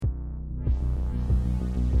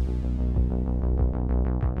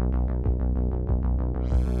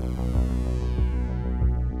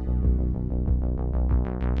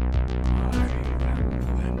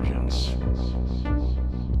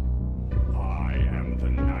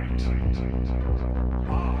Welcome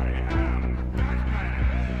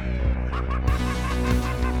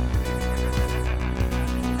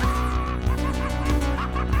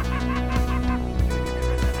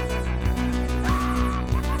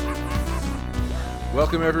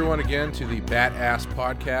everyone again to the Bat-Ass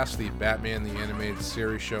Podcast, the Batman the Animated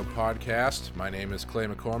Series Show podcast. My name is Clay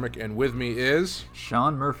McCormick, and with me is...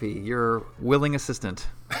 Sean Murphy, your willing assistant.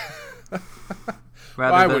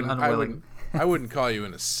 Rather than unwilling. I wouldn't call you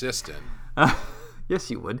an assistant.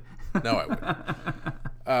 Yes, you would. No, I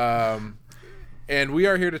wouldn't. And we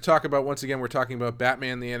are here to talk about, once again, we're talking about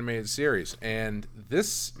Batman the Animated Series. And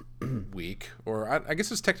this week, or I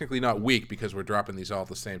guess it's technically not week because we're dropping these all at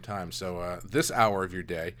the same time. So this hour of your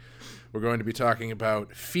day, we're going to be talking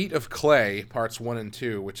about Feet of Clay, Parts 1 and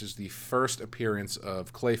 2, which is the first appearance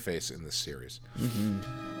of Clayface in this series. Mm-hmm.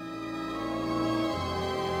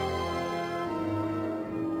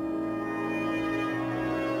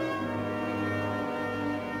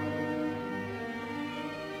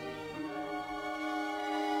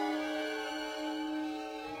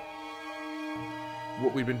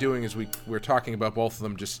 What we've been doing is we're talking about both of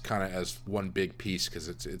them just kind of as one big piece because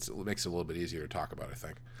it makes it a little bit easier to talk about, I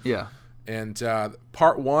think. Yeah. And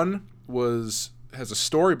part 1 has a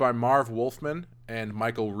story by Marv Wolfman and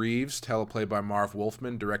Michael Reeves, teleplay by Marv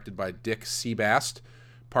Wolfman, directed by Dick Seabast.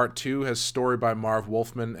 Part 2 has story by Marv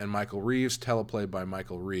Wolfman and Michael Reeves, teleplay by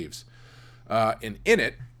Michael Reeves. And in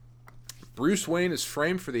it, Bruce Wayne is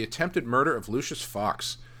framed for the attempted murder of Lucius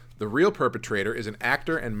Fox. The real perpetrator is an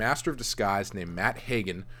actor and master of disguise named Matt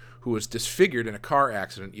Hagen, who was disfigured in a car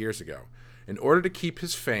accident years ago. In order to keep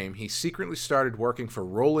his fame, he secretly started working for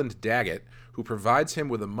Roland Daggett, who provides him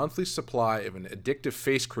with a monthly supply of an addictive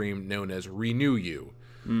face cream known as Renew You,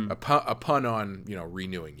 a pun on,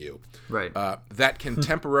 renewing you. Right. That can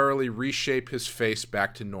temporarily reshape his face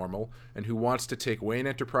back to normal, and who wants to take Wayne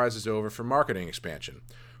Enterprises over for marketing expansion.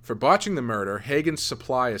 For botching the murder, Hagen's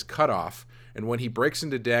supply is cut off, and when he breaks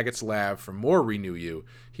into Daggett's lab for more Renew You,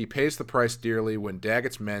 he pays the price dearly when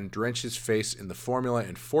Daggett's men drench his face in the formula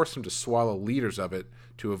and force him to swallow liters of it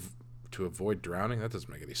to avoid drowning. That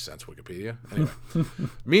doesn't make any sense, Wikipedia. Anyway.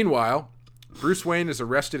 Meanwhile, Bruce Wayne is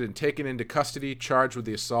arrested and taken into custody, charged with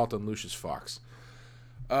the assault on Lucius Fox.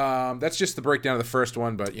 That's just the breakdown of the first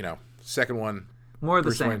one, but, second one... More of the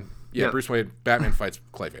Bruce same. Wayne, yeah, yep. Bruce Wayne, Batman fights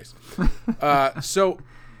Clayface. So...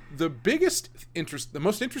 The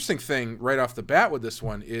most interesting thing right off the bat with this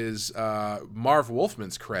one is Marv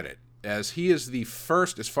Wolfman's credit, as he is the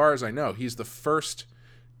first, as far as I know, he's the first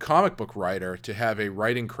comic book writer to have a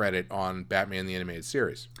writing credit on Batman the Animated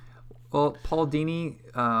Series. Well, Paul Dini,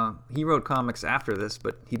 he wrote comics after this,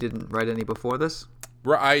 but he didn't write any before this?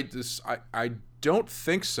 I don't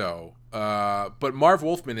think so, but Marv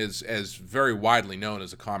Wolfman is very widely known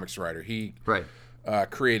as a comics writer. Right.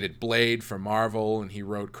 Created Blade for Marvel, and he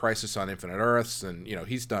wrote Crisis on Infinite Earths, and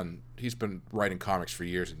he's been writing comics for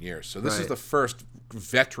years and years. So this is the first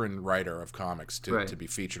veteran writer of comics to be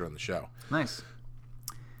featured on the show. Nice.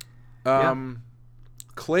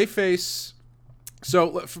 Clayface.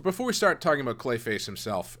 So before we start talking about Clayface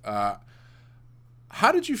himself,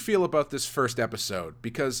 how did you feel about this first episode?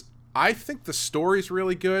 Because I think the story's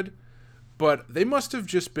really good, but they must have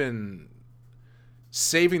just been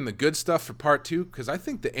saving the good stuff for part 2, because I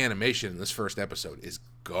think the animation in this first episode is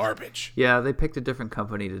garbage. Yeah, they picked a different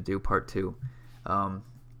company to do part 2.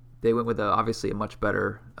 They went with obviously a much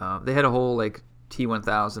better... they had a whole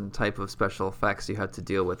T-1000 type of special effects you had to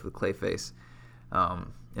deal with Clayface.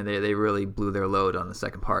 And they really blew their load on the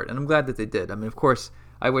second part. And I'm glad that they did. I mean, of course,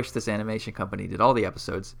 I wish this animation company did all the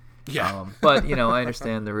episodes. Yeah. But, I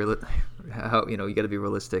understand how you got to be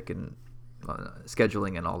realistic and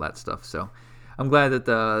scheduling and all that stuff. So... I'm glad that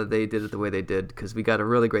they did it the way they did, because we got a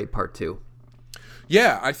really great part 2.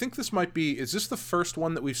 Yeah, I think this might be... Is this the first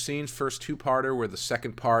one that we've seen, first two-parter, where the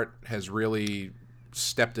second part has really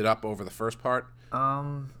stepped it up over the first part?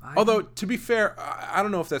 Although, to be fair, I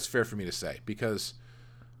don't know if that's fair for me to say, because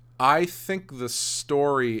I think the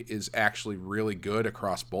story is actually really good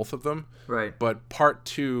across both of them. Right. But part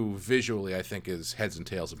 2, visually, I think is heads and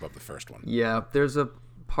tails above the first one. Yeah, there's a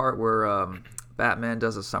part where... Batman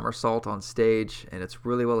does a somersault on stage, and it's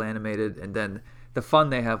really well animated. And then the fun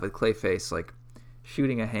they have with Clayface,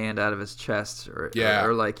 shooting a hand out of his chest, or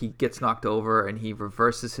he gets knocked over and he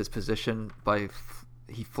reverses his position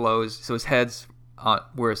he flows, so his head's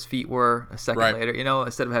where his feet were a second later.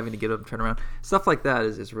 Instead of having to get up and turn around, stuff like that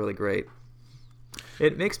is really great.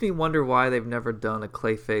 It makes me wonder why they've never done a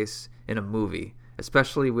Clayface in a movie,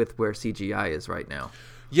 especially with where CGI is right now.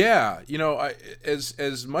 Yeah,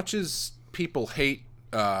 as much as people hate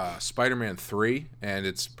Spider-Man 3, and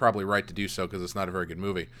it's probably right to do so because it's not a very good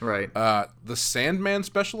movie. Right. The Sandman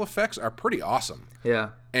special effects are pretty awesome. Yeah.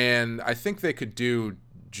 And I think they could do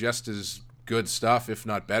just as good stuff, if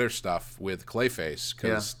not better stuff, with Clayface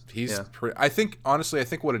because he's. Yeah. I think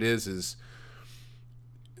what it is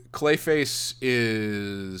Clayface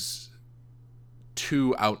is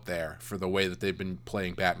too out there for the way that they've been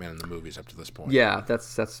playing Batman in the movies up to this point. Yeah,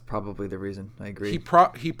 that's probably the reason. I agree. He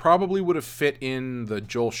probably would have fit in the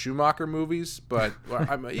Joel Schumacher movies, but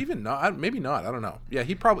even not. Maybe not. I don't know. Yeah,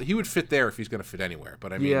 he would fit there if he's going to fit anywhere.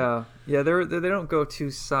 But I mean, yeah, they don't go too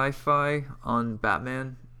sci-fi on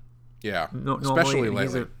Batman. Yeah, especially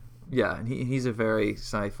lately. And he's a very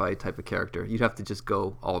sci-fi type of character. You'd have to just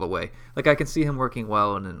go all the way. Like I can see him working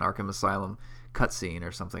well in an Arkham Asylum cutscene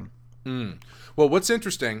or something. Well, what's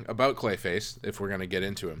interesting about Clayface, if we're going to get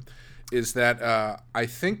into him, is that I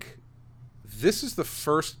think this is the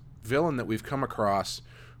first villain that we've come across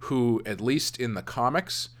who, at least in the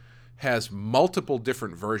comics, has multiple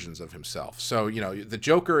different versions of himself. So, the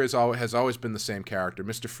Joker has always been the same character.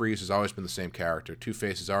 Mr. Freeze has always been the same character.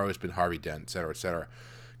 Two-Face has always been Harvey Dent, et cetera, et cetera.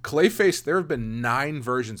 Clayface, there have been 9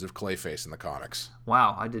 versions of Clayface in the comics.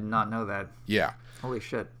 Wow, I did not know that. Yeah. Holy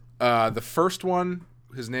shit. The first one,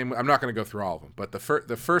 his name, I'm not going to go through all of them, but the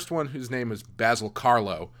first one, whose name is Basil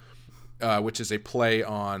Karlo, which is a play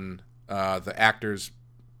on the actors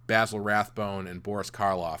Basil Rathbone and Boris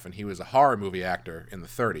Karloff, and he was a horror movie actor in the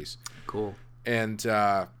 30s. Cool. And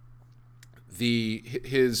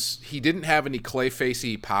he didn't have any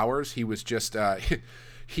Clayface-y powers. He was just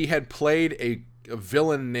he had played a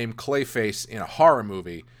villain named Clayface in a horror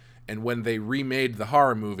movie, and when they remade the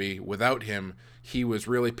horror movie without him, he was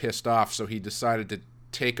really pissed off, so he decided to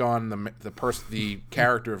take on the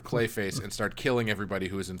character of Clayface and start killing everybody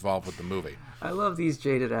who was involved with the movie. I love these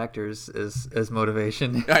jaded actors as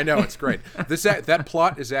motivation. I know, it's great. That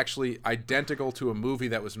plot is actually identical to a movie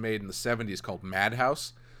that was made in the 70s called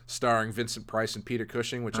Madhouse, starring Vincent Price and Peter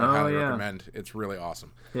Cushing, which I highly recommend. It's really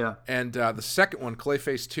awesome. Yeah. And the second one,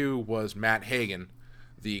 Clayface 2, was Matt Hagen,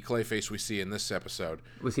 the Clayface we see in this episode.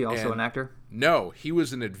 Was he also an actor? No, he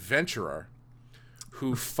was an adventurer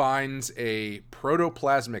who finds a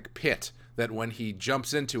protoplasmic pit that when he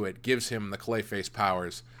jumps into it gives him the Clayface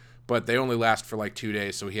powers, but they only last for like 2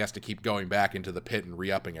 days, so he has to keep going back into the pit and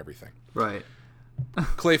re-upping everything. Right.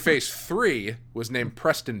 Clayface 3 was named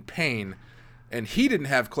Preston Payne, and he didn't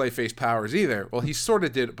have Clayface powers either. Well, he sort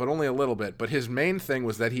of did, but only a little bit. But his main thing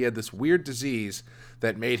was that he had this weird disease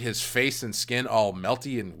that made his face and skin all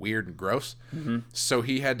melty and weird and gross. Mm-hmm. So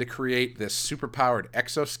he had to create this superpowered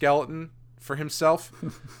exoskeleton for himself.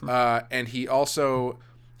 And he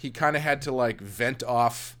kind of had to like vent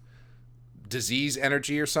off disease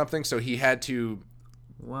energy or something. So he had to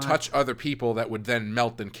touch other people that would then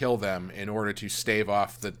melt and kill them in order to stave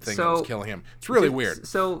off the thing that was killing him. It's really weird.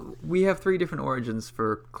 So we have 3 different origins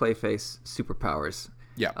for Clayface superpowers.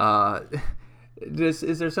 Yeah.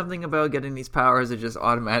 Is there something about getting these powers that just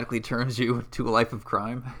automatically turns you to a life of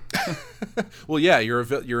crime? Well, yeah,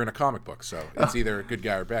 you're in a comic book, so it's either a good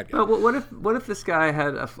guy or a bad guy. Well, what if this guy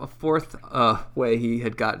had a fourth way he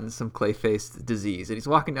had gotten some Clayface disease, and he's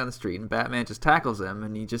walking down the street, and Batman just tackles him,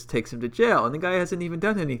 and he just takes him to jail, and the guy hasn't even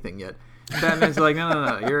done anything yet. And Batman's like,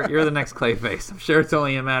 no, you're the next Clayface. I'm sure it's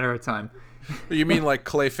only a matter of time. You mean like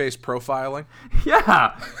Clayface profiling?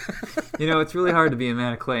 Yeah. It's really hard to be a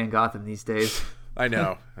man of clay in Gotham these days. I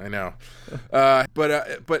know.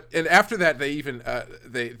 But after that, they even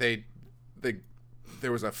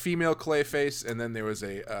there was a female Clayface, and then there was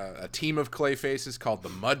a team of Clayfaces called the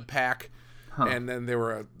Mud Pack, and then there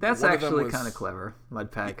were that's actually kind of clever.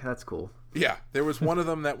 Mud Pack, that's cool. Yeah, there was one of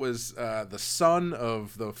them that was the son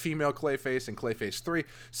of the female Clayface in Clayface 3.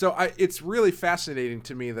 So it's really fascinating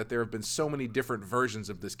to me that there have been so many different versions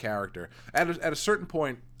of this character. At a certain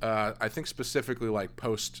point, I think specifically like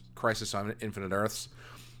post Crisis on Infinite Earths,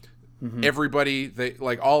 everybody,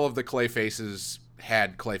 all of the Clayfaces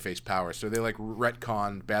had Clayface powers. So they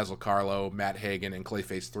retconned Basil Karlo, Matt Hagen, and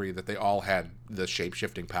Clayface 3 that they all had the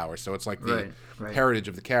shape-shifting powers. So it's like the heritage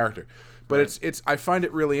of the character. But it's I find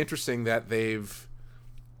it really interesting that they've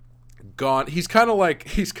gone. He's kind of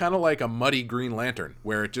like a muddy Green Lantern,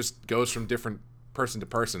 where it just goes from different person to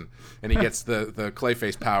person, and he gets the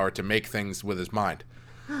Clayface power to make things with his mind.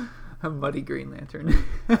 A muddy Green Lantern.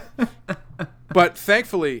 But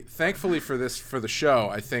thankfully for the show,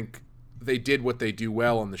 I think they did what they do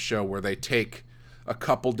well on the show, where they take a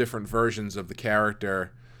couple different versions of the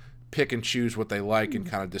character, pick and choose what they like, and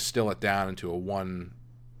kind of distill it down into a one.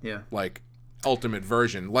 Yeah. Ultimate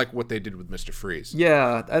version, like what they did with Mr. Freeze.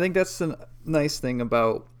 Yeah, I think that's the nice thing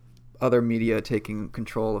about other media taking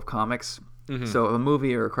control of comics So a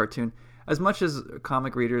movie or a cartoon, as much as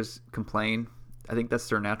comic readers complain, I think that's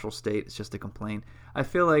their natural state. It's just to complain. I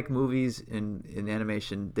feel like movies in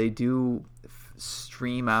animation, they do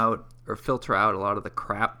stream out or filter out a lot of the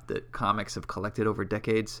crap that comics have collected over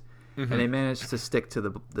decades. And they manage to stick to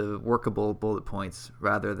the workable bullet points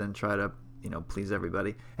rather than try to, please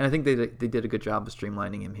everybody. And I think they did a good job of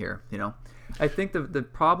streamlining him here. I think the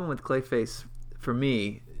problem with Clayface for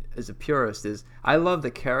me as a purist is I love the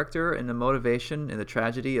character and the motivation and the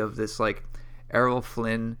tragedy of this like Errol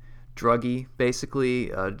Flynn druggie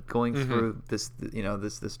basically going through this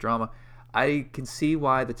this drama. I can see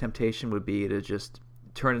why the temptation would be to just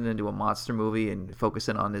turn it into a monster movie and focus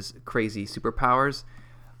in on his crazy superpowers.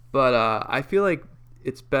 But I feel like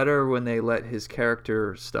it's better when they let his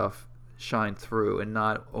character stuff shine through and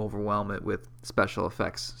not overwhelm it with special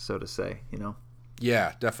effects, so to say,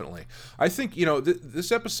 Yeah, definitely. I think,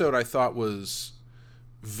 this episode I thought was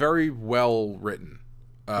very well written.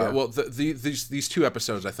 Well, these two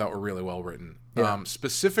episodes I thought were really well written. Yeah.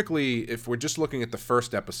 Specifically, if we're just looking at the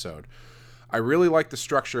first episode, I really like the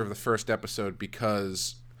structure of the first episode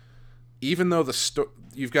because even though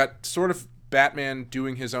you've got sort of Batman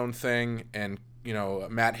doing his own thing and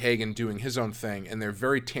Matt Hagen doing his own thing, and they're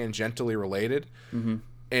very tangentially related,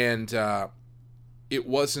 and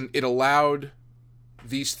it allowed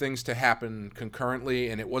these things to happen concurrently,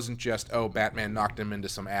 and it wasn't just Batman knocked him into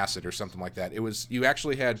some acid or something like that. It was you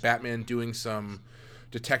actually had Batman doing some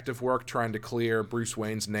detective work trying to clear Bruce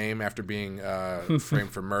Wayne's name after being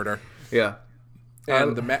framed for murder. Yeah,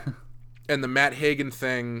 and the Matt Hagen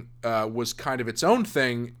thing was kind of its own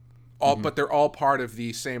thing. But they're all part of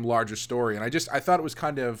the same larger story, and I thought it was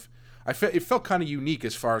it felt kind of unique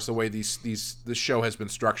as far as the way this show has been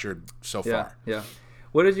structured so far. Yeah.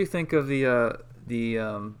 What did you think of the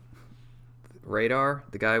Radar,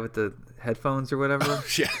 the guy with the headphones or whatever?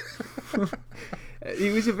 Yeah, he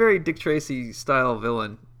was a very Dick Tracy style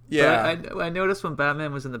villain. Yeah, but I noticed when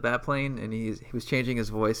Batman was in the Batplane and he was changing his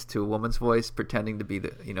voice to a woman's voice, pretending to be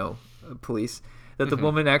the police. That the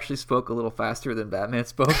woman actually spoke a little faster than Batman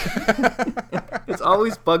spoke. It's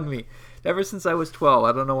always bugged me. Ever since I was 12,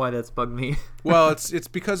 I don't know why that's bugged me. Well, it's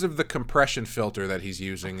because of the compression filter that he's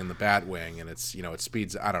using in the Batwing, and it's it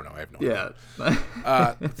speeds. I don't know. I have no idea.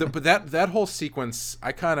 But that whole sequence,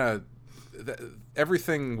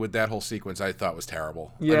 everything with that whole sequence, I thought was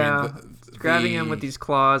terrible. Yeah, grabbing him with these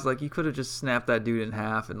claws, like you could have just snapped that dude in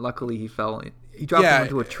half, and luckily he fell. He dropped him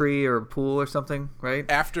into a tree or a pool or something, right?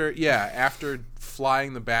 After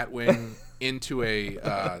flying the Batwing into a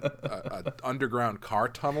underground car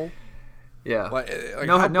tunnel. Yeah.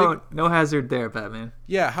 No hazard there, Batman.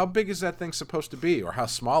 Yeah, how big is that thing supposed to be, or how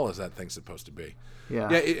small is that thing supposed to be? Yeah.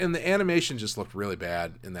 Yeah, and the animation just looked really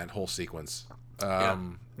bad in that whole sequence.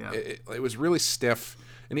 It was really stiff,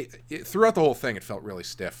 and throughout the whole thing, it felt really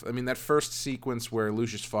stiff. I mean, that first sequence where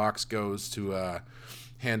Lucius Fox goes to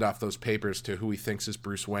hand off those papers to who he thinks is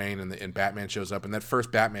Bruce Wayne, and Batman shows up, and that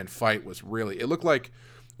first Batman fight was really it looked like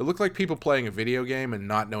people playing a video game and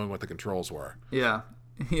not knowing what the controls were. Yeah.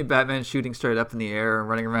 Batman shooting straight up in the air and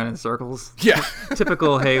running around in circles. Yeah.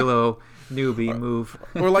 Typical Halo newbie move.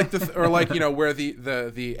 Or like where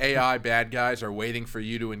the AI bad guys are waiting for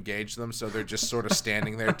you to engage them, so they're just sort of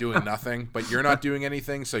standing there doing nothing, but you're not doing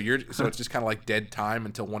anything, so it's just kind of like dead time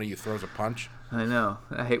until one of you throws a punch. I know.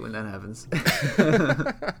 I hate when that happens.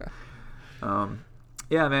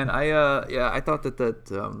 Yeah, man. I thought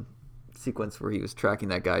that sequence where he was tracking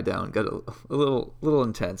that guy down got a little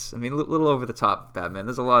intense. I mean, a little over the top, Batman.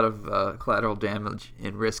 There's a lot of collateral damage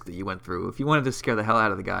and risk that you went through. If you wanted to scare the hell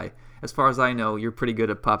out of the guy, as far as I know, you're pretty good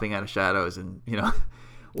at popping out of shadows and,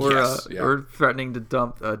 or threatening to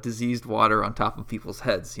dump diseased water on top of people's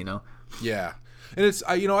heads, Yeah. And it's,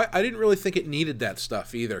 I didn't really think it needed that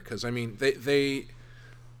stuff either, because, I mean,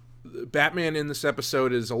 Batman in this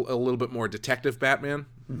episode is a little bit more detective Batman.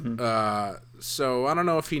 Mm-hmm. So I don't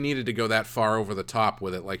know if he needed to go that far over the top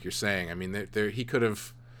with it, like you're saying. I mean, he could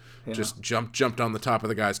have just jumped on the top of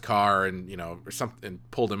the guy's car and or something,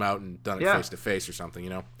 and pulled him out and done it face to face or something.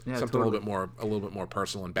 Yeah, something totally. a little bit more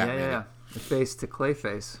personal and Batman. Yeah. The face to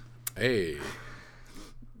Clayface. Hey.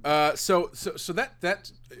 So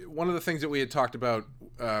that one of the things that we had talked about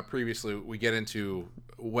previously, we get into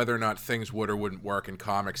whether or not things would or wouldn't work in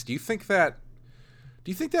comics. Do you think that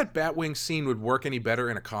Batwing scene would work any better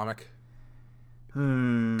in a comic?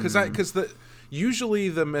 Because usually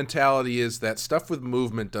the mentality is that stuff with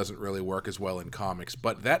movement doesn't really work as well in comics,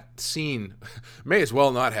 but that scene may as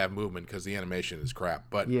well not have movement because the animation is crap.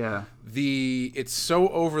 But it's so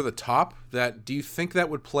over the top that do you think that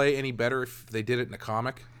would play any better if they did it in a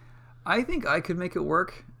comic? I think I could make it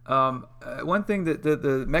work. One thing that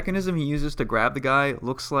the mechanism he uses to grab the guy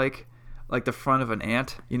looks like the front of an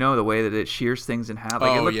ant. You know, the way that it shears things in half.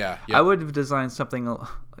 Like yeah. I would have designed something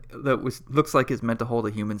that looks like it's meant to hold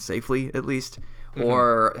a human safely, at least,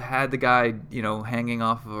 or had the guy, hanging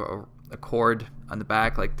off of a cord on the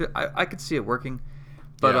back. Like I could see it working.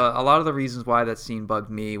 But a lot of the reasons why that scene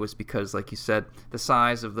bugged me was because, like you said, the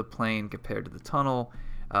size of the plane compared to the tunnel,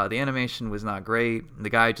 the animation was not great. The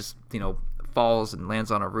guy just, falls and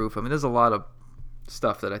lands on a roof. I mean, there's a lot of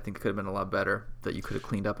stuff that I think could have been a lot better that you could have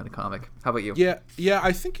cleaned up in a comic. How about you? Yeah.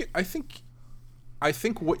 I think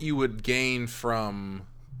what you would gain from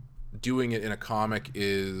doing it in a comic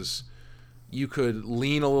is you could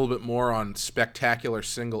lean a little bit more on spectacular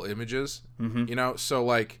single images. So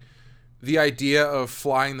like the idea of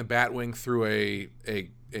flying the Batwing through a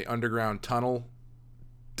underground tunnel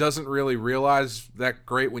doesn't really realize that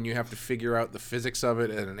great when you have to figure out the physics of it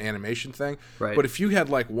and an animation thing. Right. But if you had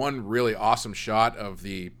like one really awesome shot of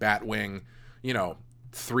the Batwing,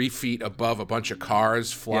 3 feet above a bunch of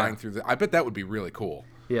cars flying through I bet that would be really cool.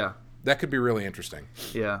 Yeah. That could be really interesting.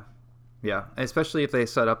 Yeah. Yeah. Especially if they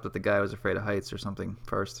set up that the guy was afraid of heights or something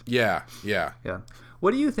first. Yeah.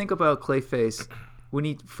 What do you think about Clayface when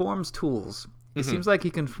he forms tools? It seems like he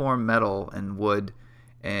can form metal and wood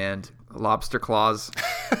and lobster claws.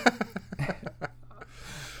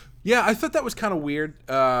 Yeah, I thought that was kind of weird.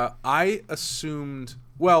 I assumed...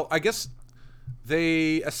 Well, I guess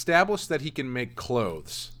they established that he can make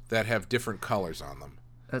clothes that have different colors on them.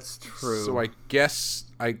 That's true. So I guess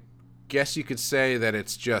you could say that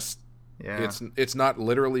it's just... Yeah. It's not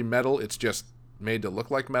literally metal. It's just made to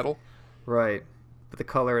look like metal. Right. But the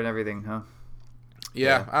color and everything, huh?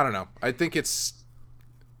 Yeah. I don't know. I think it's...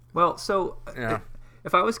 Well, so... Yeah.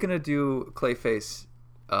 If I was going to do Clayface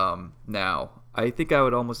now, I think I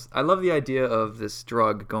would almost... I love the idea of this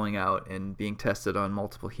drug going out and being tested on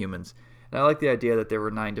multiple humans. And I like the idea that there were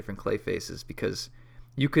 9 different Clayfaces because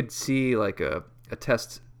you could see like a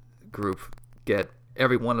test group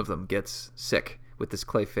every one of them gets sick with this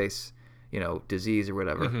Clayface, disease or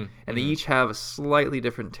whatever. And they each have a slightly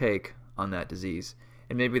different take on that disease.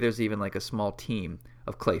 And maybe there's even like a small team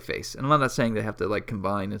of Clayface. And I'm not saying they have to like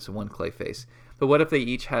combine into one Clayface. But what if they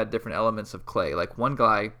each had different elements of clay? Like one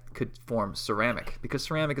guy could form ceramic because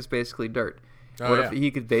ceramic is basically dirt. What if he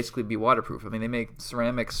could basically be waterproof? I mean, they make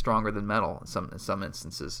ceramic stronger than metal in some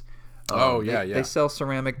instances. They sell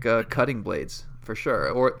ceramic cutting blades for sure.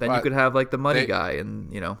 Or then you could have like the muddy guy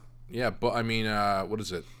and, Yeah, but I mean, what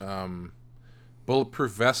is it?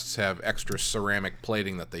 Bulletproof vests have extra ceramic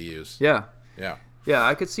plating that they use. Yeah. Yeah. Yeah,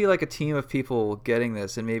 I could see like a team of people getting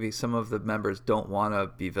this, and maybe some of the members don't want to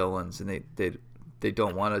be villains, and they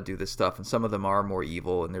don't want to do this stuff, and some of them are more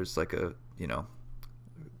evil, and there's like a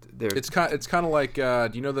It's kind of like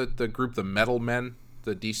do you know the group the Metal Men,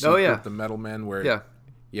 the DC group the Metal Men, where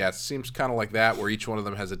it seems kind of like that, where each one of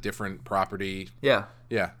them has a different property. Yeah,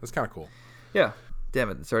 that's kind of cool. Yeah. Damn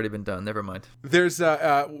it, it's already been done. Never mind. There's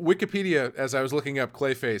Wikipedia, as I was looking up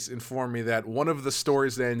Clayface, informed me that one of the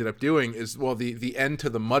stories they ended up doing is, well, the end to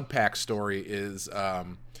the Mudpack story is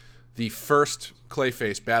the first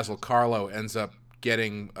Clayface, Basil Karlo, ends up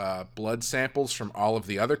getting blood samples from all of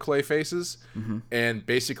the other Clayfaces and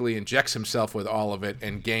basically injects himself with all of it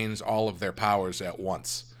and gains all of their powers at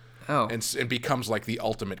once. Oh. And becomes like the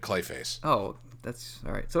ultimate Clayface. Oh, that's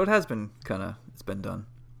all right. So it has been it's been done.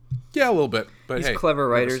 Yeah, a little bit, but these clever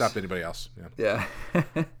writers never stopped anybody else. Yeah.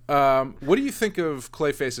 What do you think of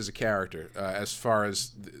Clayface as a character, as far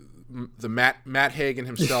as the Matt Hagen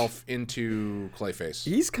himself into Clayface?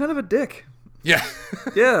 He's kind of a dick. Yeah.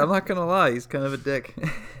 Yeah, I'm not gonna lie, he's kind of a dick.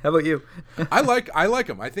 How about you? I like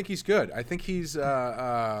him. I think he's good. I think he's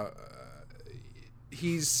I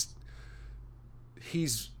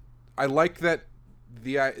like that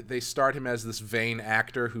they start him as this vain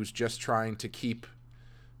actor who's just trying to keep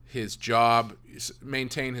his job,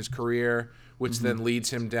 maintain his career, which then leads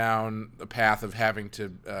him down a path of having to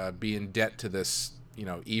be in debt to this,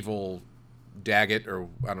 evil Daggett, or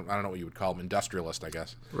I don't know what you would call him, industrialist, I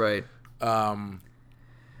guess. Right.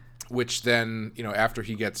 Which then, after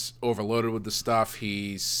he gets overloaded with the stuff,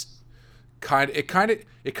 he's it kind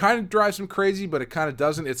of drives him crazy, but it kind of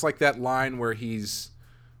doesn't. It's like that line where he's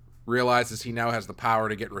realizes he now has the power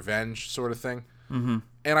to get revenge, sort of thing.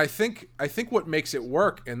 And I think what makes it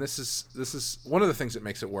work, and this is one of the things that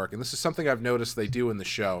makes it work, and this is something I've noticed they do in the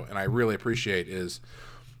show, and I really appreciate, is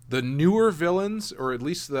the newer villains, or at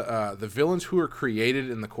least the villains who are created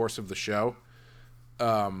in the course of the show.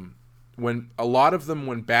 When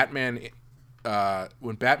Batman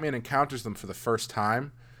encounters them for the first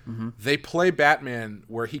time, they play Batman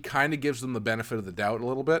where he kind of gives them the benefit of the doubt a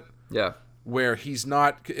little bit. Yeah. where he's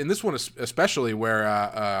not in this one, especially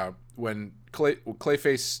where when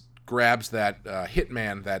Clayface grabs that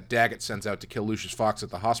hitman that Daggett sends out to kill Lucius Fox at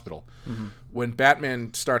the hospital. Mm-hmm. When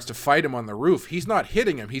Batman starts to fight him on the roof, he's not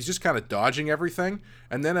hitting him. He's just kind of dodging everything.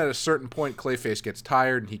 And then at a certain point, Clayface gets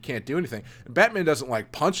tired and he can't do anything. And Batman doesn't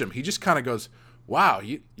like punch him. He just kind of goes, "Wow,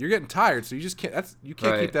 you're getting tired, so you just can't. You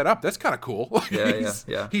can't keep that up. That's kind of cool."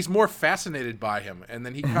 Yeah. He's more fascinated by him, and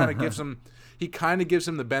then he kind of gives him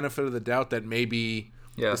the benefit of the doubt that maybe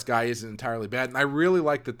this guy isn't entirely bad. And I really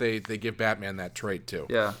like that they give Batman that trait too.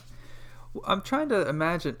 Yeah. I'm trying to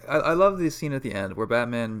imagine. I love the scene at the end where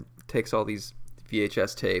Batman takes all these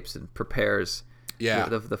VHS tapes and prepares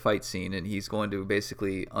the fight scene, and he's going to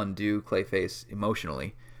basically undo Clayface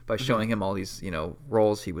emotionally by showing him all these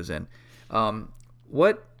roles he was in.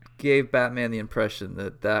 What gave Batman the impression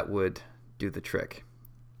that would do the trick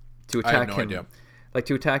to attack him? I have no idea. Like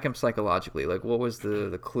to attack him psychologically. Like what was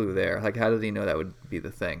the clue there? Like how did he know that would be the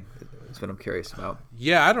thing? That's what I'm curious about.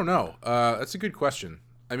 Yeah, I don't know. That's a good question.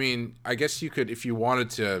 I mean, I guess you could, if you wanted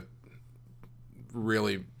to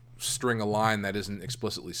really string a line that isn't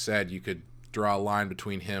explicitly said, you could draw a line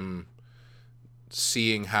between him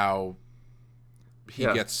seeing how he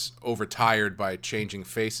gets overtired by changing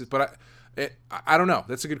faces. But I don't know.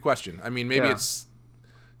 That's a good question. I mean, maybe it's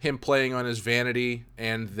him playing on his vanity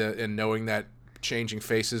and knowing that changing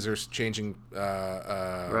faces or changing,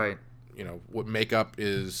 right. What makeup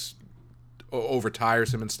is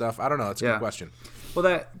overtires him and stuff. I don't know. That's a good question. Well,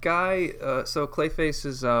 that guy, so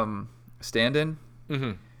Clayface's stand-in.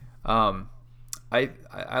 Mm-hmm.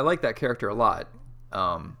 I like that character a lot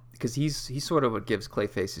because he's sort of what gives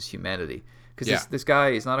Clayface his humanity. Because this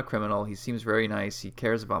guy is not a criminal. He seems very nice. He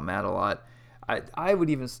cares about Matt a lot. I would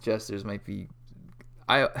even suggest there might be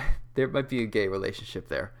a gay relationship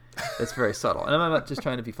there. That's very subtle, and I'm not just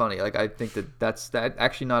trying to be funny. Like I think that's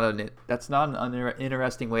actually not an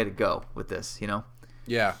interesting way to go with this.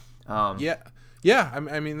 Yeah. I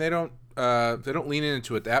mean they don't lean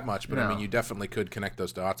into it that much, but no. I mean you definitely could connect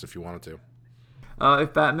those dots if you wanted to.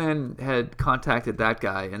 If Batman had contacted that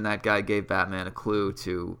guy and that guy gave Batman a clue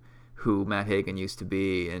to who Matt Hagen used to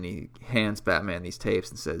be, and he hands Batman these tapes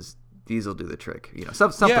and says, "These will do the trick,"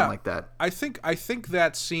 something like that. I think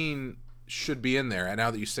that scene should be in there. And now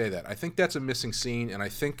that you say that, I think that's a missing scene, and I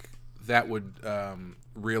think that would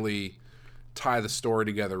really tie the story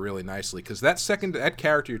together really nicely. Because that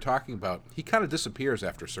character you're talking about, he kind of disappears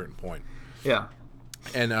after a certain point. Yeah.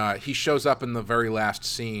 And he shows up in the very last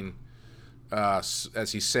scene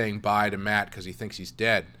as he's saying bye to Matt because he thinks he's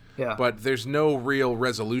dead. Yeah. But there's no real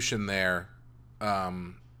resolution there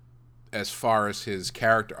as far as his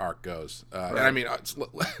character arc goes. Right. And I mean,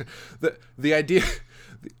 the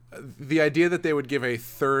idea that they would give a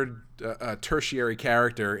third tertiary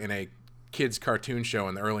character in a kids cartoon show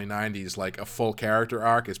in the early 90s like a full character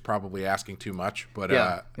arc is probably asking too much. But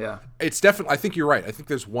it's definitely, I think you're right. I think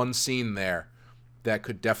there's one scene there that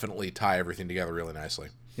could definitely tie everything together really nicely.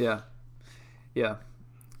 Yeah.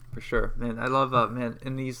 For sure, man. I love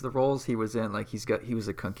in the roles he was in. Like he was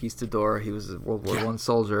a conquistador. He was a World War I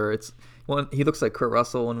soldier. He looks like Kurt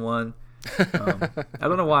Russell in one. I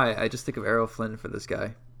don't know why. I just think of Errol Flynn for this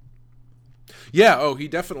guy. Yeah. Oh, he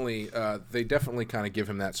definitely. They definitely kind of give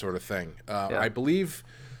him that sort of thing. I believe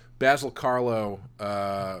Basil Karlo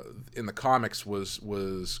in the comics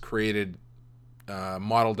was created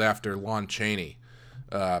modeled after Lon Chaney,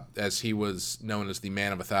 as he was known as the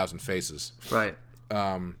Man of 1,000 Faces. Right.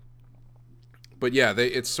 But yeah,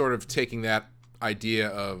 it's sort of taking that idea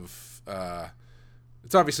of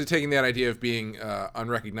it's obviously taking that idea of being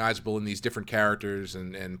unrecognizable in these different characters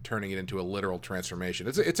and turning it into a literal transformation.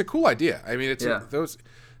 It's a cool idea. I mean,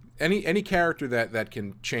 any character that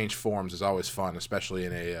can change forms is always fun, especially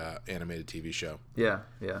in a animated TV show. Yeah.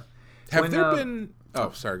 Have there been? Oh,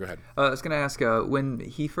 sorry. Go ahead. I was going to ask when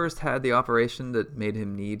he first had the operation that made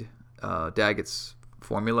him need Daggett's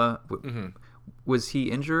formula. Mm-hmm. Was he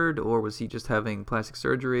injured, or was he just having plastic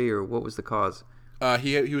surgery, or what was the cause?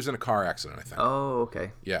 He was in a car accident, I think. Oh,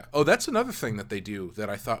 okay. Yeah. Oh, that's another thing that they do that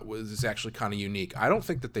I thought was actually kind of unique. I don't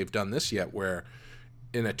think that they've done this yet, where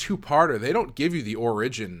in a two-parter they don't give you the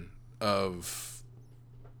origin of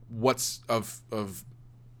of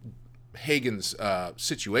Hagen's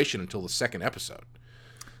situation until the second episode.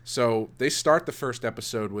 So they start the first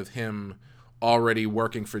episode with him already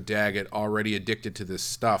working for Daggett, already addicted to this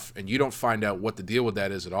stuff, and you don't find out what the deal with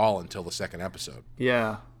that is at all until the second episode.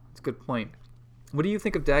 Yeah, that's a good point. What do you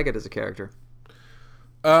think of Daggett as a character?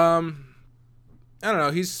 I don't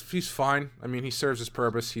know. He's fine. I mean, he serves his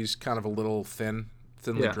purpose. He's kind of a little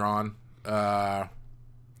thinly drawn.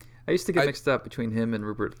 I used to get mixed up between him and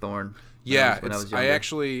Rupert Thorne. Yeah, when I was younger. I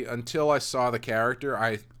actually, until I saw the character,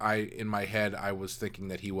 I in my head I was thinking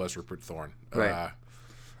that he was Rupert Thorne. Right.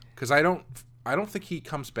 Because I don't think he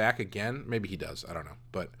comes back again. Maybe he does. I don't know.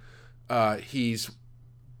 But he's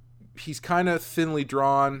kind of thinly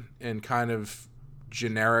drawn and kind of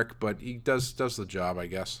generic, but he does the job, I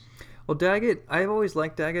guess. Well, Daggett, I've always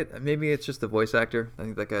liked Daggett. Maybe it's just the voice actor. I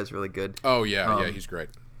think that guy's really good. Oh yeah, he's great.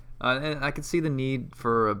 And I can see the need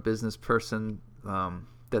for a business person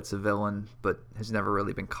that's a villain, but has never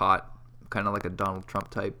really been caught, kind of like a Donald Trump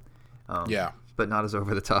type. Yeah. But not as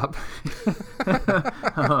over the top.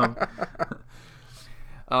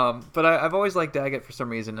 But I've always liked Daggett for some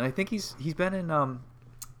reason, and I think he's been in.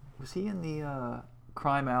 Was he in the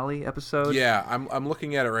Crime Alley episode? Yeah, I'm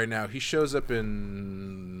looking at it right now. He shows up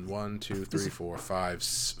in 5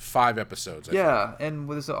 episodes. I think. And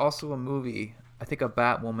there's also a movie. I think a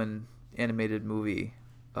Batwoman animated movie.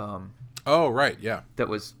 Oh right, yeah. That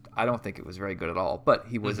was. I don't think it was very good at all, but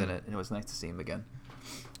he was in it, and it was nice to see him again.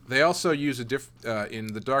 They also use in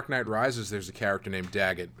The Dark Knight Rises. There's a character named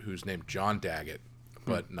Daggett who's named John Daggett,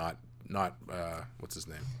 but not what's his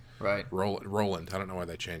name? Right. Roland. I don't know why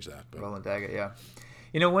they changed that. But. Roland Daggett, yeah.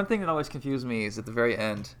 You know, one thing that always confused me is at the very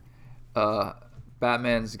end,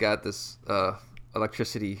 Batman's got this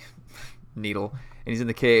electricity needle, and he's in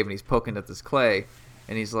the cave, and he's poking at this clay,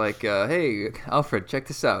 and he's like, "Hey, Alfred, check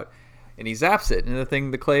this out." And he zaps it,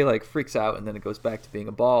 and the clay like freaks out, and then it goes back to being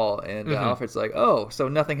a ball. And Alfred's like, "Oh, so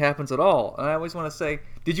nothing happens at all." And I always want to say,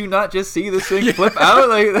 "Did you not just see this thing flip out?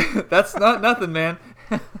 Like that's not nothing, man."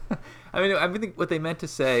 I think what they meant to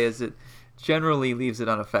say is it generally leaves it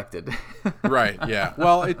unaffected. Right. Yeah.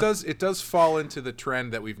 Well, it does fall into the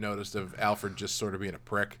trend that we've noticed of Alfred just sort of being a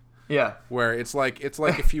prick. Yeah. Where it's like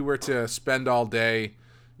if you were to spend all day,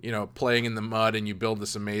 playing in the mud, and you build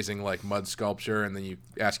this amazing like mud sculpture, and then you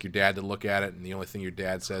ask your dad to look at it, and the only thing your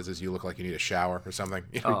dad says is you look like you need a shower or something.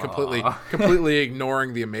 Completely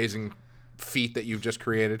ignoring the amazing feat that you've just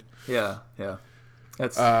created. Yeah.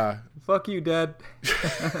 That's fuck you, Dad.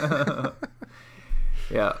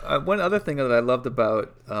 Yeah. One other thing that I loved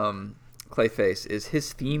about Clayface is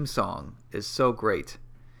his theme song is so great.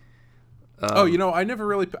 I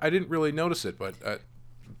didn't really notice it, but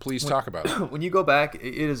please talk about it. When you go back, it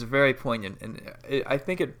is very poignant, and I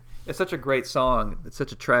think it's such a great song. It's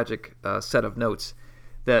such a tragic set of notes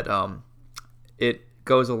that it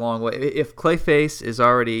goes a long way. If Clayface is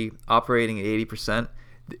already operating at 80%,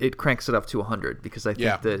 it cranks it up to 100 because I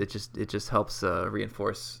think that it just helps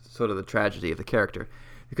reinforce sort of the tragedy of the character.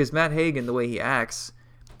 Because Matt Hagen, the way he acts,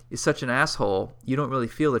 is such an asshole. You don't really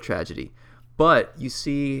feel the tragedy, but you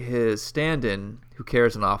see his stand-in who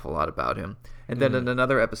cares an awful lot about him. And then in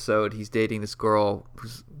another episode, he's dating this girl who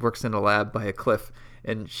works in a lab by a cliff,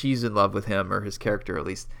 and she's in love with him, or his character at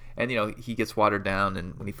least. And he gets watered down,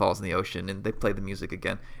 and when he falls in the ocean, and they play the music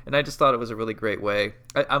again. And I just thought it was a really great way.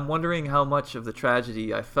 I'm wondering how much of the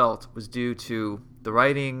tragedy I felt was due to the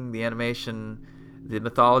writing, the animation, the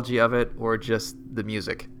mythology of it, or just the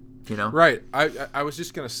music. Right. I was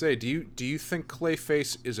just gonna say, do you think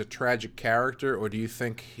Clayface is a tragic character, or do you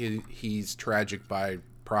think he's tragic by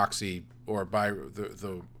proxy, or by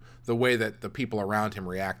the way that the people around him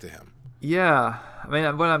react to him? Yeah, I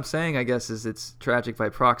mean, what I'm saying, I guess, is it's tragic by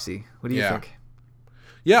proxy. What do you think?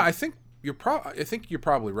 Yeah, I think you're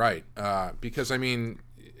probably right. Because I mean,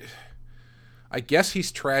 I guess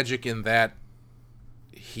he's tragic in that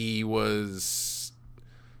he was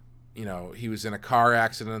in a car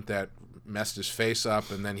accident that messed his face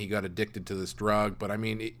up, and then he got addicted to this drug. But I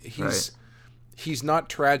mean, he's not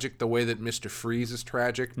tragic the way that Mr. Freeze is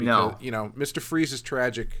tragic. Because, Mr. Freeze is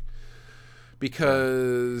tragic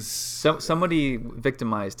because somebody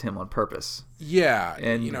victimized him on purpose. Yeah,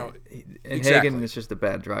 and exactly. Hagen is just a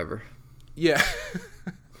bad driver. Yeah.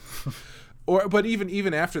 But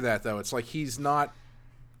even after that, though, it's like he's not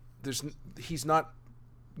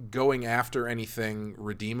going after anything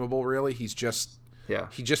redeemable, really. He just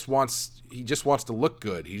wants to look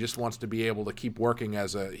good. He just wants to be able to keep working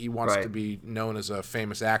he wants to be known as a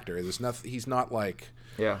famous actor. There's nothing. He's not like.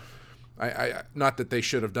 Yeah. I not that they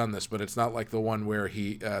should have done this, but it's not like the one where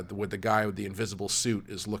he with the guy with the invisible suit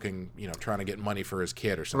is looking, trying to get money for his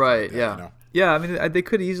kid or something. Right. Like that, yeah. Yeah. I mean, they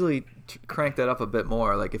could easily crank that up a bit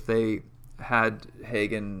more. Like if they had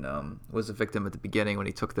Hagen was a victim at the beginning when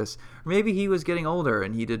he took this, or maybe he was getting older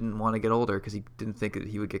and he didn't want to get older because he didn't think that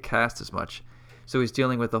he would get cast as much. So he's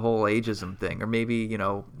dealing with the whole ageism thing, or maybe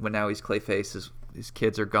when now he's Clayface, his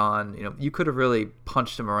kids are gone. You could have really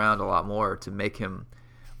punched him around a lot more to make him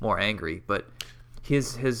more angry, but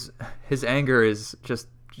his anger is just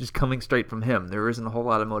coming straight from him. There isn't a whole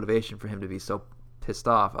lot of motivation for him to be so pissed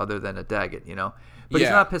off other than at Daggett, you know. But he's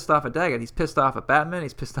not pissed off at Daggett. He's pissed off at Batman.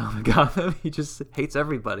 He's pissed off at Gotham. He just hates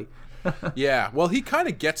everybody. Yeah, well, he kind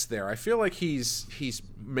of gets there. I feel like he's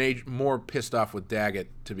made more pissed off with Daggett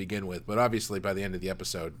to begin with, but obviously by the end of the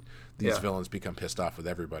episode, these villains become pissed off with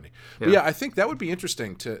everybody. Yeah. But yeah, I think that would be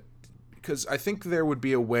interesting because I think there would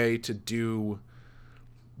be a way to do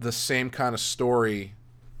the same kind of story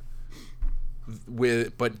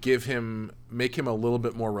but make him a little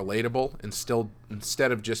bit more relatable, and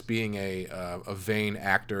instead of just being a vain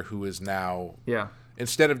actor who is now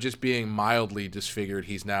instead of just being mildly disfigured,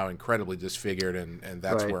 he's now incredibly disfigured, and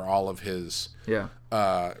that's where all of his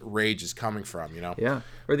rage is coming from, you know. Yeah,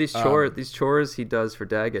 or these chores he does for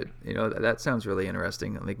Daggett, you know, that sounds really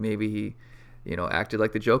interesting. Like maybe he, you know, acted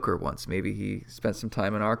like the Joker once. Maybe he spent some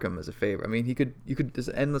time in Arkham as a favor. I mean, you could there's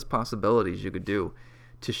endless possibilities you could do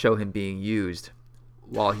to show him being used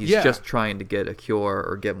while he's just trying to get a cure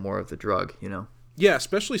or get more of the drug, you know. Yeah,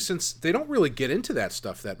 especially since they don't really get into that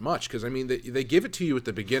stuff that much, because I mean they give it to you at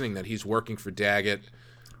the beginning that he's working for Daggett,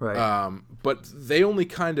 right? But they only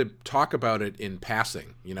kind of talk about it in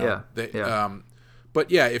passing, you know.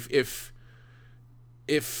 But yeah,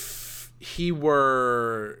 if he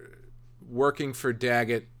were working for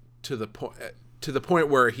Daggett to the point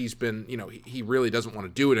where he's been, you know, he really doesn't want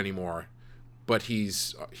to do it anymore, but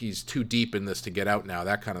he's too deep in this to get out now,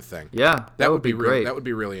 that kind of thing. Yeah, that would be great. That would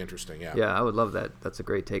be really interesting. Yeah. Yeah, I would love that. That's a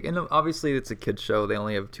great take. And obviously, it's a kids show. They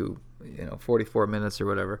only have 44 minutes or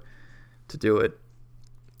whatever to do it.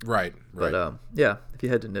 Right. But yeah, if you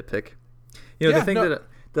had to nitpick, you know, the thing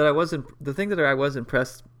that I was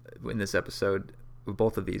impressed in this episode with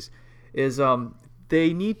both of these is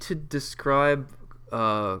they need to describe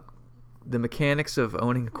the mechanics of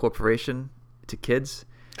owning a corporation to kids.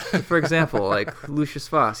 So for example, like Lucius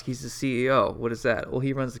Fosk, he's the CEO. What is that? Well,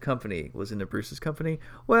 he runs the company. Was it Bruce's company?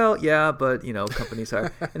 Well, yeah, but you know, companies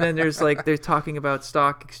are. And then there's like they're talking about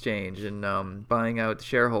stock exchange and buying out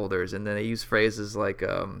shareholders, and then they use phrases like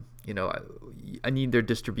you know, I need their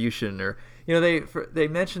distribution, or you know, they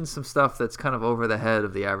mention some stuff that's kind of over the head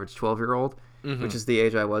of the average 12-year-old, which is the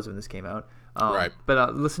age I was when this came out. Right.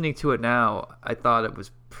 But listening to it now, I thought it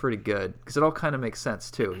was pretty good because it all kind of makes sense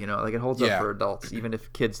too. You know, like it holds up for adults, even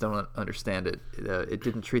if kids don't understand it. It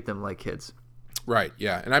didn't treat them like kids. Right.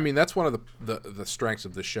 Yeah, and I mean that's one of the strengths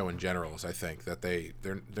of the show in general is I think that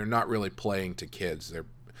they're not really playing to kids.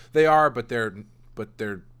 They are, but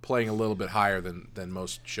they're playing a little bit higher than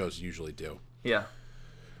most shows usually do. Yeah.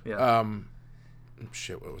 Yeah.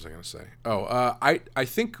 Shit. What was I gonna say? Oh, I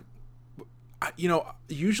think. You know,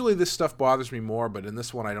 usually this stuff bothers me more, but in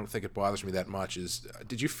this one I don't think it bothers me that much.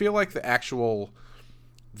 Did you feel like the actual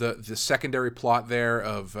the secondary plot there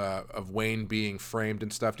of Wayne being framed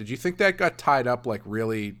and stuff, did you think that got tied up like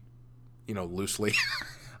really, you know, loosely?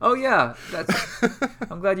 Oh yeah,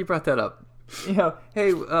 I'm glad you brought that up. You know,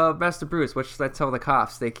 hey, Master Bruce, what should I tell the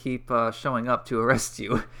cops? They keep showing up to arrest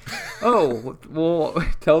you. Oh, well,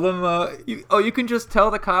 tell them. You can just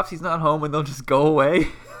tell the cops he's not home and they'll just go away.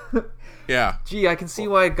 Yeah. Gee, I can see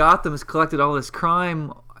why Gotham has collected all this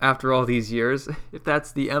crime after all these years, if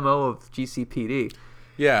that's the MO of GCPD.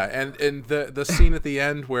 Yeah, and the scene at the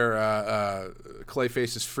end where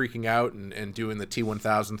Clayface is freaking out and doing the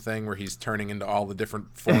T-1000 thing where he's turning into all the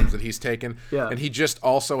different forms that he's taken. Yeah. And he just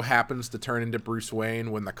also happens to turn into Bruce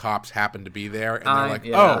Wayne when the cops happen to be there. And they're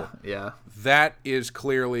like, that is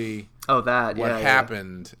clearly what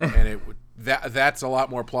happened. Yeah. And that's a lot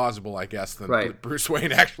more plausible, I guess, than Bruce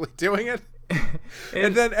Wayne actually doing it.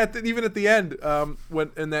 And then even at the end,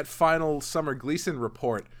 when in that final Summer Gleason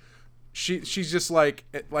report, she's just like,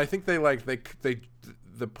 I think they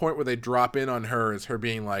the point where they drop in on her is her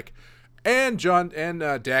being like, and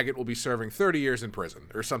Daggett will be serving 30 years in prison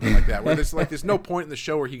or something like that. Where there's no point in the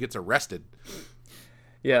show where he gets arrested.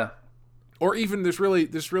 Yeah. Or even there's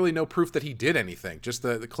really no proof that he did anything. Just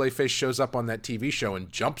the Clayface shows up on that TV show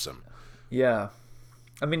and jumps him. Yeah.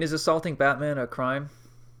 I mean, is assaulting Batman a crime?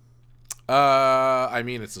 I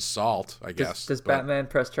mean, it's assault, I guess. Does Batman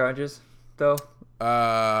press charges, though?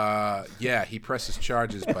 Yeah, he presses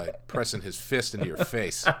charges by pressing his fist into your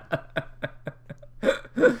face.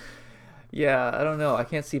 Yeah, I don't know. I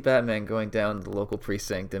can't see Batman going down to the local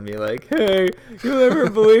precinct and be like, hey, you'll never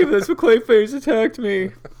believe this, but Clayface attacked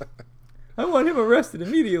me. I want him arrested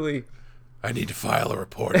immediately. I need to file a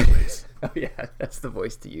report, please. Oh, yeah, that's the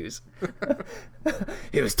voice to use.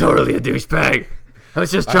 He was totally a douchebag. I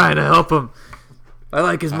was just trying to help him. I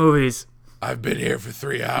like his movies. I've been here for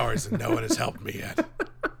 3 hours and no one has helped me yet.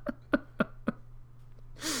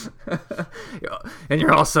 And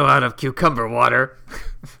you're also out of cucumber water.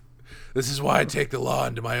 This is why I take the law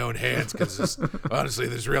into my own hands, because honestly,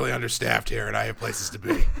 there's really understaffed here, and I have places to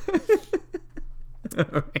be.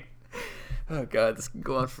 Oh God, this can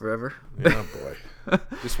go on forever. Oh boy.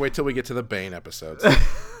 Just wait till we get to the Bane episodes.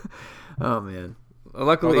 Oh man.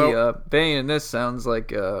 Luckily, Bane in this sounds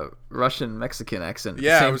like a Russian Mexican accent.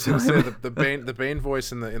 Yeah, I was going to say the Bane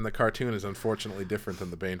voice in the cartoon is unfortunately different than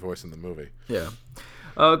the Bane voice in the movie. Yeah.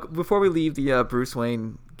 Before we leave the Bruce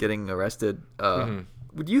Wayne getting arrested,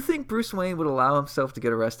 would you think Bruce Wayne would allow himself to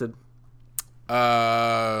get arrested?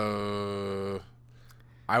 I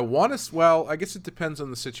want to. Well, I guess it depends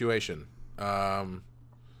on the situation. I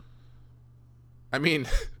mean,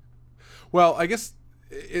 well, I guess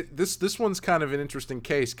this one's kind of an interesting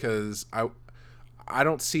case because I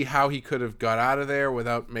don't see how he could have got out of there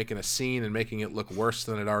without making a scene and making it look worse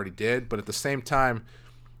than it already did. But at the same time,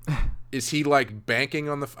 is he like banking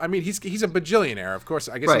on the? I mean, he's a bajillionaire. Of course,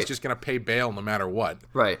 I guess he's just gonna pay bail no matter what.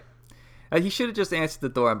 Right. He should have just answered the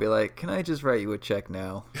door and be like, "Can I just write you a check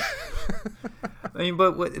now?" I mean,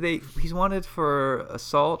 but he's wanted for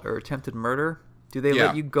assault or attempted murder. Do they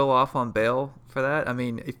let you go off on bail for that? I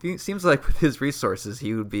mean, it seems like with his resources,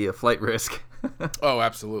 he would be a flight risk. Oh,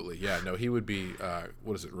 absolutely. Yeah, no, he would be,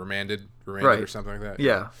 what is it, remanded right. or something like that?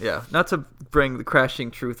 Yeah. Not to bring the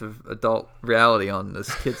crashing truth of adult reality on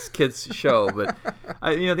this kids show, but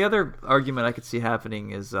the other argument I could see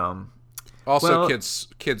happening is also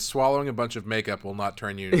kids swallowing a bunch of makeup will not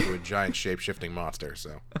turn you into a giant shape-shifting monster.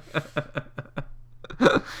 So.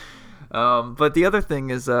 But the other thing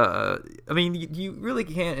is, I mean, you really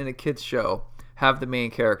can't in a kids show have the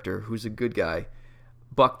main character who's a good guy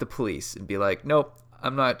buck the police and be like, nope,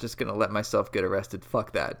 I'm not just gonna let myself get arrested.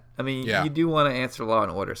 Fuck that. I mean, you do want to answer law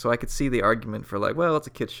and order, so I could see the argument for like, well, it's a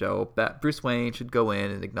kids show. That Bruce Wayne should go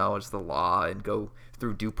in and acknowledge the law and go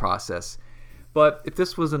through due process. But if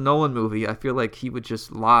this was a Nolan movie, I feel like he would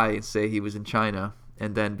just lie and say he was in China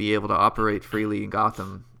and then be able to operate freely in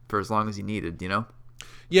Gotham for as long as he needed,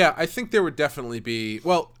 Yeah, I think there would definitely be.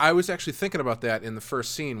 Well, I was actually thinking about that in the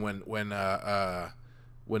first scene when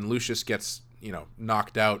Lucius gets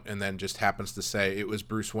knocked out and then just happens to say it was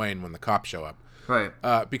Bruce Wayne when the cops show up. Right.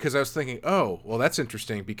 Because I was thinking, oh, well, that's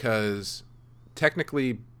interesting because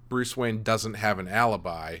technically Bruce Wayne doesn't have an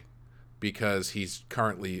alibi because he's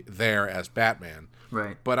currently there as Batman.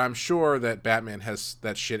 Right. But I'm sure that Batman has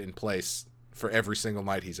that shit in place for every single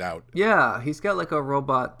night he's out. Yeah, he's got like a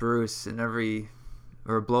robot Bruce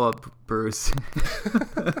or a blow-up Bruce.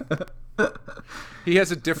 He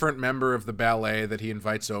has a different member of the ballet that he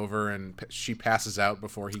invites over, and she passes out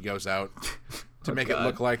before he goes out to make it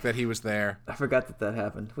look like that he was there. I forgot that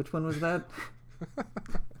happened. Which one was that?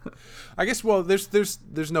 I guess. Well,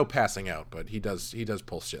 there's no passing out, but he does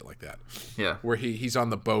pull shit like that. Yeah. Where he's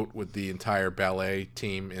on the boat with the entire ballet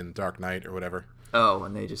team in Dark Knight or whatever. Oh,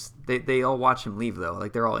 and they all watch him leave though.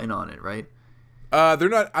 Like they're all in on it, right? They're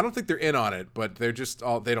not. I don't think they're in on it, but they're just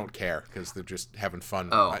all. They don't care because they're just having fun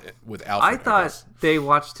with Alfred. I thought they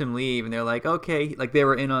watched him leave, and they're like, okay, like they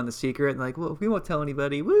were in on the secret, and like, well, we won't tell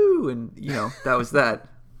anybody, woo, and that was that.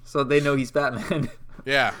 So they know he's Batman.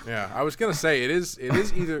 Yeah. I was gonna say it is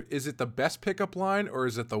either is it the best pickup line or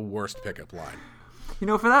is it the worst pickup line?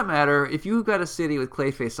 For that matter, if you got a city with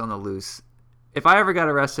Clayface on the loose, if I ever got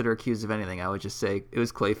arrested or accused of anything, I would just say it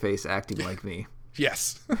was Clayface acting like me.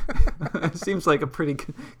 Yes. Seems like a pretty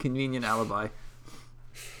convenient alibi.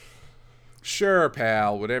 Sure,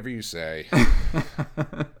 pal. Whatever you say.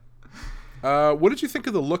 What did you think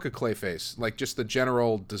of the look of Clayface? Like, just the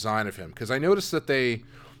general design of him? Because I noticed that they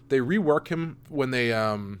rework him when they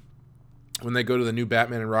go to the new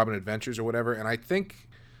Batman and Robin Adventures or whatever, and I think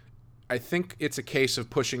it's a case of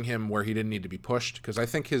pushing him where he didn't need to be pushed, because I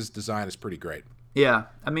think his design is pretty great. Yeah.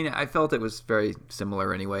 I mean, I felt it was very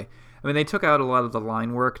similar anyway. I mean, they took out a lot of the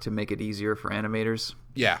line work to make it easier for animators.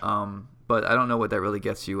 Yeah. But I don't know what that really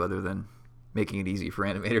gets you other than making it easy for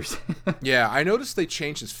animators. Yeah, I noticed they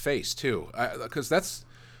changed his face, too. Because that's,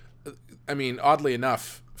 I mean, oddly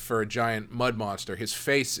enough, for a giant mud monster, his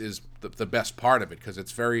face is the best part of it because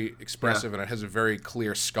it's very expressive and it has a very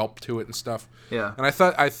clear sculpt to it and stuff. Yeah. And I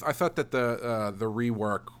thought that the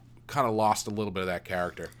rework kind of lost a little bit of that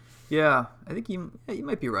character. Yeah, I think you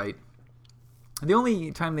might be right. The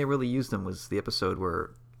only time they really used him was the episode where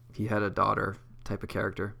he had a daughter type of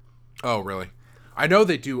character. Oh, really? I know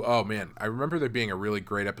they do. Oh, man. I remember there being a really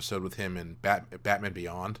great episode with him in Batman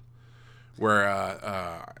Beyond where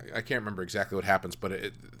I can't remember exactly what happens, but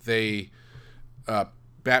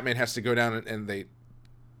Batman has to go down and they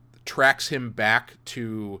tracks him back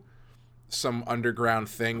to some underground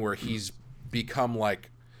thing where he's become like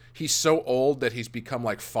he's so old that he's become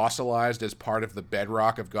like fossilized as part of the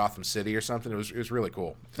bedrock of Gotham City or something. It was really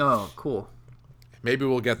cool. Oh, cool. Maybe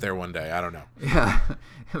we'll get there one day. I don't know. Yeah,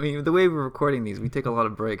 I mean, the way we're recording these, we take a lot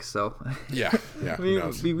of breaks, so. Yeah. I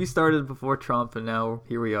mean, we started before Trump, and now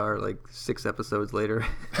here we are, like 6 episodes later.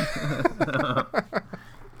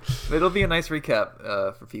 It'll be a nice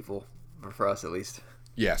recap for people, for us at least.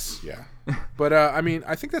 Yes, yeah. But I mean,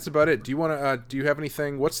 I think that's about it. Do you want to? Do you have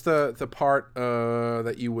anything? What's the part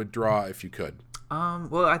that you would draw if you could?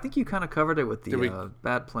 Well, I think you kind of covered it with the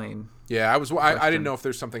Bat Plane. Yeah, I didn't know if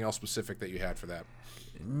there's something else specific that you had for that.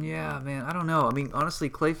 Yeah, man, I don't know. I mean, honestly,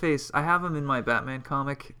 Clayface, I have him in my Batman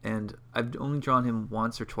comic, and I've only drawn him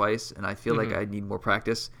once or twice, and I feel like I need more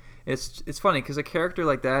practice. It's funny because a character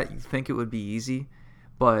like that, you think it would be easy,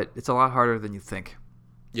 but it's a lot harder than you think.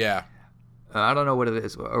 Yeah. I don't know what it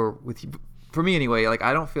is, or with you. For me, anyway, like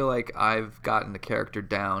I don't feel like I've gotten the character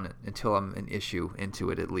down until I'm an issue into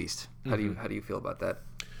it, at least. How do you feel about that?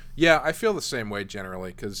 Yeah, I feel the same way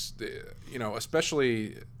generally because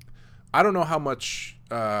especially I don't know how much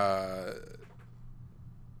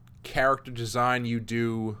character design you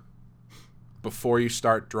do before you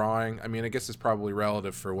start drawing. I mean, I guess it's probably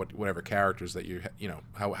relative for whatever characters that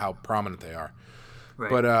how prominent they are. Right.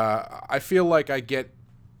 But I feel like I get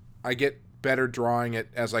better drawing it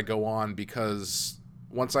as I go on because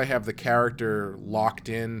once I have the character locked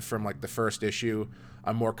in from like the first issue,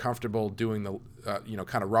 I'm more comfortable doing the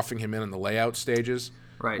kind of roughing him in the layout stages,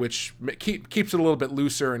 right? Which keeps it a little bit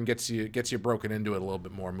looser and gets you broken into it a little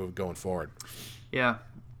bit more going forward. Yeah.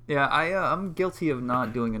 I'm guilty of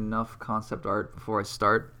not doing enough concept art before I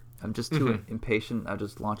start. I'm just too impatient. I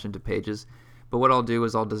just launch into pages. But what I'll do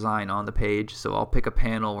is I'll design on the page. So I'll pick a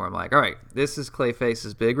panel where I'm like, all right, this is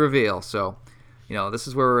Clayface's big reveal. So, this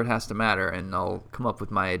is where it has to matter. And I'll come up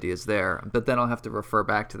with my ideas there. But then I'll have to refer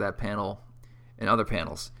back to that panel and other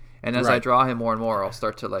panels. And as I draw him more and more, I'll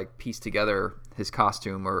start to like piece together his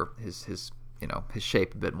costume or his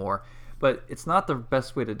shape a bit more. But it's not the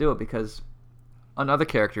best way to do it because on other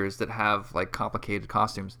characters that have like complicated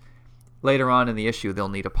costumes, later on in the issue, they'll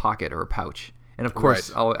need a pocket or a pouch. And of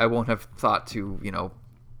course, I won't have thought to,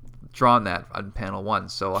 drawn that on panel 1,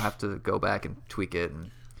 so I'll have to go back and tweak it. And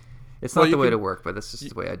it's not the way to work, but that's just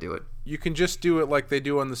the way I do it. You can just do it like they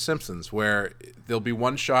do on The Simpsons, where there'll be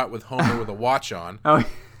one shot with Homer with a watch on,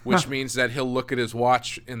 which means that he'll look at his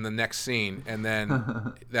watch in the next scene, and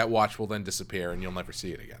then that watch will then disappear, and you'll never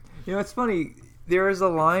see it again. It's funny. There is a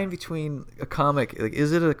line between a comic, like,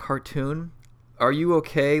 is it a cartoon? Are you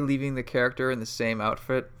okay leaving the character in the same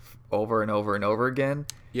outfit over and over and over again?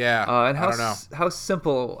 Yeah, and I don't know. How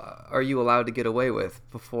simple are you allowed to get away with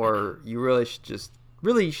before you really should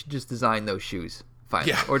just design those shoes,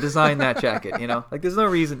 finally, or design that jacket? Like there's no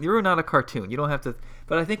reason. You're not a cartoon. You don't have to.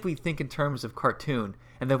 But I think we think in terms of cartoon,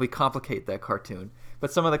 and then we complicate that cartoon.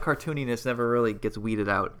 But some of the cartooniness never really gets weeded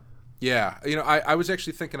out. Yeah, I was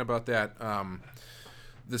actually thinking about that.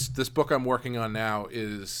 This book I'm working on now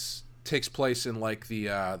takes place in like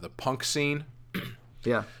the punk scene.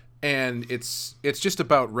 Yeah. And it's just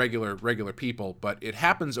about regular people, but it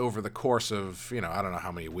happens over the course of, I don't know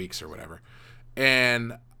how many weeks or whatever.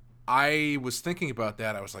 And I was thinking about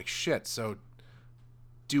that. I was like, shit, so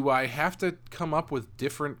do I have to come up with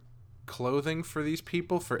different clothing for these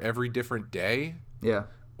people for every different day? Yeah.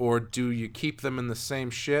 Or do you keep them in the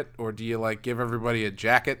same shit? Or do you like give everybody a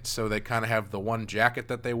jacket so they kind of have the one jacket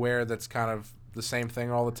that they wear that's kind of the same thing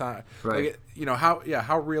all the time? Right. Like,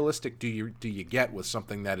 how realistic do you get with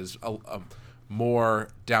something that is a more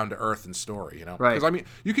down to earth in story? Right. Because I mean,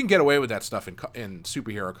 you can get away with that stuff in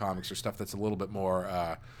superhero comics or stuff that's a little bit more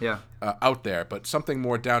out there, but something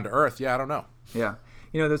more down to earth. I don't know. Yeah.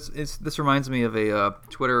 This reminds me of a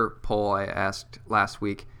Twitter poll I asked last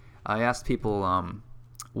week. I asked people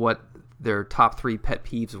what their top 3 pet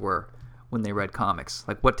peeves were when they read comics.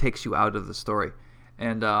 Like, what takes you out of the story?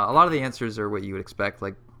 And a lot of the answers are what you would expect,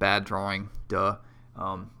 like bad drawing,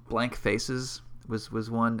 blank faces was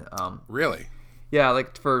one. Really? Yeah,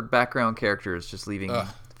 like for background characters, just leaving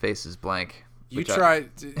faces blank. You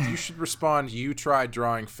should respond, you try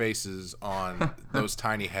drawing faces on those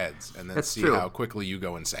tiny heads and then That's see true. how quickly you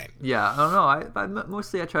go insane. Yeah, I don't know.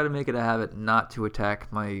 Mostly I try to make it a habit not to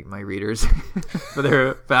attack my readers for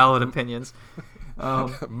their valid opinions.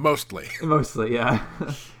 Mostly, yeah.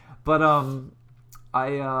 But what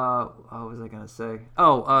was I gonna say?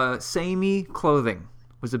 Samey clothing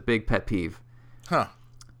was a big pet peeve. Huh.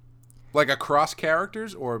 Like across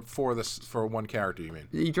characters, or for one character, you mean?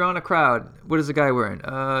 You draw in a crowd. What is the guy wearing?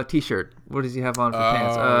 T-shirt. What does he have on for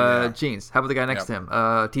pants? Jeans. How about the guy next to him?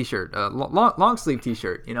 T-shirt. Long sleeve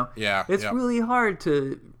T-shirt. Yeah. It's really hard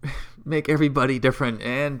to make everybody different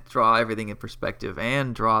and draw everything in perspective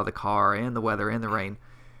and draw the car and the weather and the rain.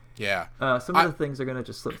 Yeah. Some of the things are going to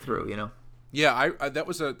just slip through, you know? Yeah,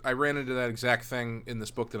 I ran into that exact thing in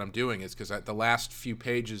this book that I'm doing, is because the last few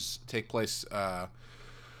pages take place at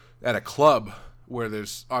a club where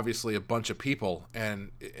there's obviously a bunch of people,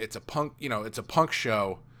 and it's a punk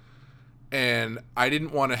show, and I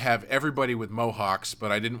didn't want to have everybody with mohawks,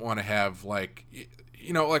 but I didn't want to have like,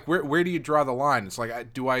 you know, like where do you draw the line? It's like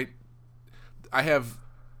I have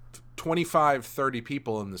 25, 30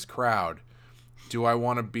 people in this crowd. Do I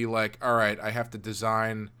want to be like, all right, I have to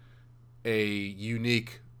design a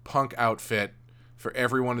unique punk outfit for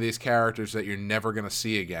every one of these characters that you're never going to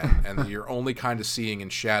see again and that you're only kind of seeing in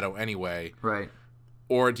shadow anyway? Right.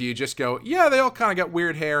 Or do you just go, yeah, they all kind of got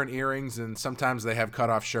weird hair and earrings, and sometimes they have cut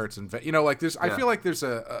off shirts, and you know, like there's, I feel like there's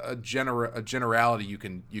a generality you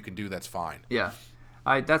can do that's fine. Yeah,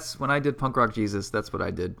 that's when I did Punk Rock Jesus. That's what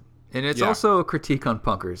I did, and it's also a critique on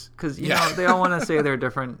punkers because you know they all want to say they're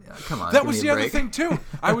different. Come on, that was the other thing too.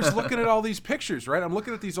 I was looking at all these pictures, right? I'm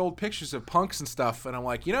looking at these old pictures of punks and stuff, and I'm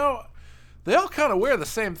like, you know, they all kind of wear the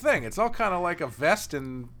same thing. It's all kind of like a vest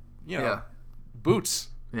and boots.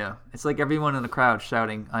 Yeah, it's like everyone in the crowd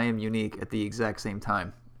shouting, "I am unique" at the exact same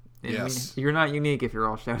time. And yes. You're not unique if you're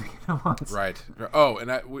all shouting at once. Right. Oh,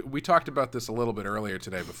 and we talked about this a little bit earlier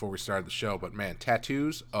today before we started the show, but man,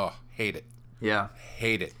 tattoos, hate it. Yeah.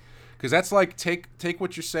 Hate it. Because that's like, take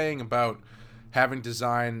what you're saying about having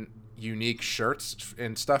design unique shirts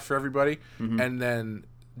and stuff for everybody, and then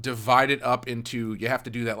divide it up into, you have to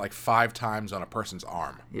do that like 5 times on a person's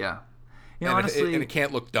arm. Yeah. You know, and honestly, it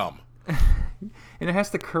can't look dumb. And it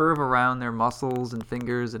has to curve around their muscles and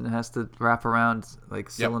fingers, and it has to wrap around like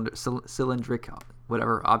cylindric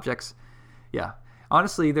whatever objects. Yeah.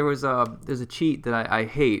 Honestly, there's a cheat that I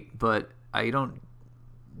hate, but I don't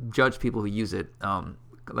judge people who use it.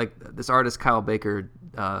 Like this artist Kyle Baker,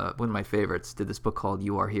 one of my favorites, did this book called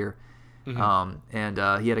You Are Here. And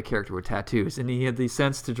he had a character with tattoos, and he had the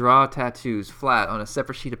sense to draw tattoos flat on a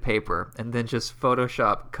separate sheet of paper and then just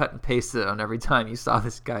Photoshop cut and paste it on every time you saw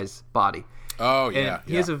this guy's body. Oh, yeah. And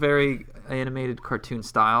he has a very animated cartoon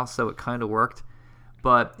style, so it kind of worked.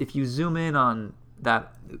 But if you zoom in on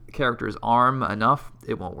that character's arm enough,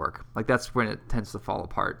 it won't work. Like that's when it tends to fall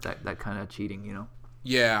apart, that kind of cheating, you know?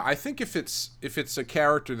 Yeah, I think if it's a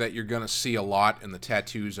character that you're going to see a lot and the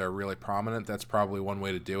tattoos are really prominent, that's probably one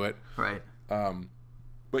way to do it. Right.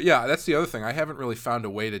 But yeah, that's the other thing. I haven't really found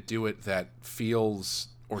a way to do it that feels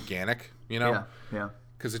organic, you know? Yeah.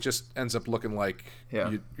 Because it just ends up looking like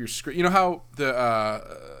you're you know how the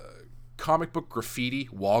comic book graffiti,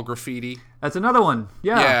 wall graffiti? That's another one.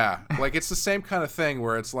 Yeah. Like it's the same kind of thing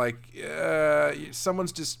where it's like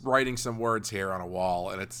someone's just writing some words here on a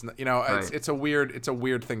wall, and it's, you know, right. it's a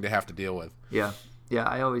weird thing to have to deal with. Yeah.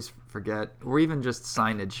 I always forget, or even just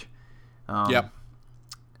signage. Yep.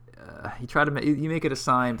 You try to you make it a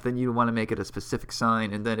sign, but then you want to make it a specific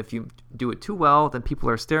sign, and then if you do it too well, then people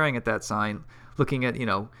are staring at that sign, looking at, you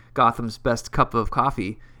know, Gotham's best cup of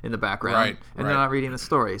coffee in the background, and they're not reading the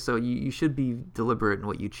story. So you should be deliberate in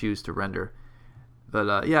what you choose to render. But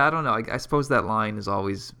I don't know. I suppose that line is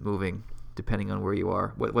always moving, depending on where you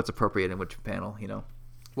are, what's appropriate in which panel, you know.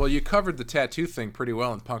 Well, you covered the tattoo thing pretty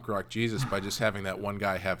well in Punk Rock Jesus by just having that one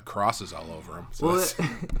guy have crosses all over him. So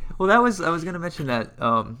I was going to mention that.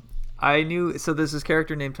 I knew, so there's this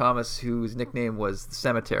character named Thomas whose nickname was the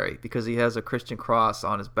Cemetery because he has a Christian cross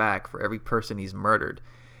on his back for every person he's murdered.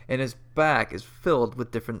 And his back is filled with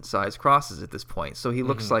different sized crosses at this point. So he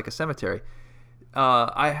looks like a cemetery.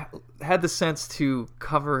 I had the sense to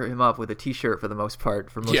cover him up with a t-shirt for the most part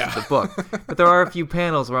for most of the book. But there are a few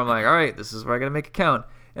panels where I'm like, all right, this is where I got to make it count.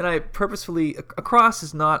 And I purposefully, a cross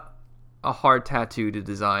is not a hard tattoo to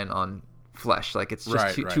design on flesh. Like it's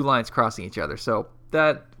just two lines crossing each other. So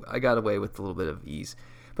that I got away with a little bit of ease.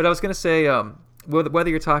 But I was going to say, whether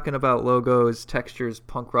you're talking about logos, textures,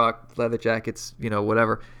 punk rock, leather jackets, you know,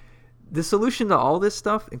 whatever, the solution to all this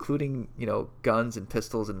stuff, including, you know, guns and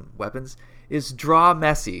pistols and weapons, is draw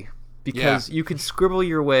messy. Because you can scribble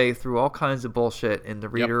your way through all kinds of bullshit and the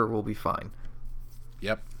reader will be fine.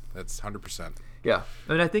 Yep, that's 100%. Yeah,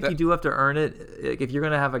 I mean, I think you do have to earn it. If you're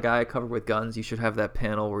going to have a guy covered with guns, you should have that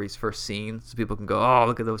panel where he's first seen so people can go, oh,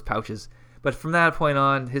 look at those pouches. But from that point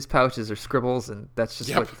on, his pouches are scribbles, and that's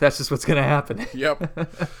just what's going to happen. Yep.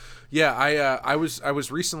 Yeah, I was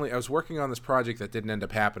working on this project that didn't end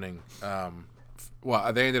up happening.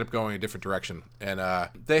 Well, they ended up going a different direction, and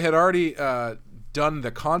they had already done the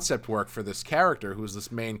concept work for this character, who was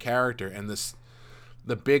this main character, and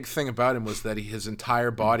the big thing about him was that his entire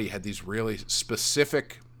body had these really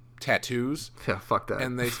specific tattoos. Yeah, fuck that.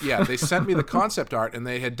 And they sent me the concept art, and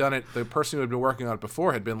they had done it. The person who had been working on it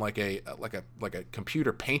before had been like a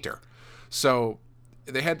computer painter. So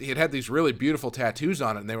he had these really beautiful tattoos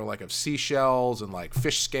on it, and they were like of seashells and like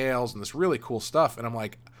fish scales and this really cool stuff. And I'm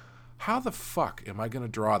like, how the fuck am I going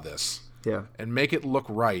to draw this? Yeah. And make it look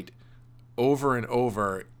right over and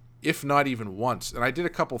over, if not even once. And I did a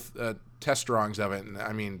couple test drawings of it, and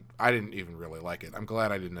I mean, I didn't even really like it. I'm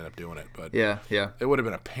glad I didn't end up doing it, but yeah, it would have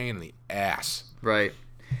been a pain in the ass. Right.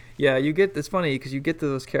 Yeah, it's funny because you get to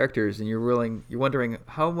those characters and you're wondering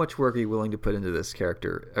how much work are you willing to put into this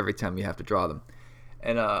character every time you have to draw them.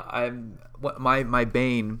 And my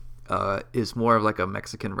Bane is more of like a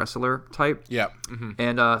Mexican wrestler type. Yeah. Mm-hmm.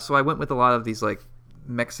 And so I went with a lot of these like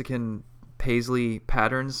Mexican paisley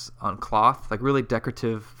patterns on cloth, like really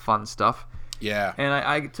decorative, fun stuff. Yeah. And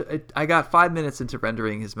I got 5 minutes into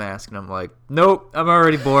rendering his mask, and I'm like, nope, I'm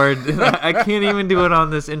already bored. I can't even do it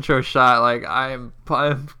on this intro shot. Like, I'm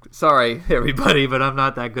sorry, everybody, but I'm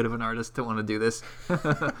not that good of an artist to want to do this.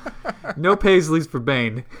 No paisleys for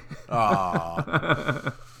Bane.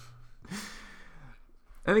 Aww.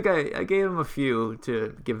 I think I gave him a few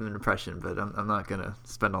to give him an impression, but I'm not going to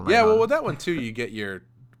spend all night Yeah, well, on with that one, too, you get your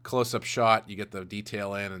close-up shot, you get the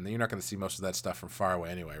detail in, and you're not going to see most of that stuff from far away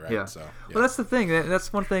anyway, right? Yeah. So, yeah. Well, that's the thing.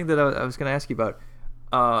 That's one thing that I was going to ask you about.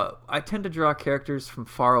 I tend to draw characters from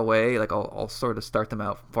far away. Like, I'll sort of start them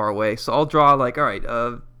out far away. So I'll draw, like, all right,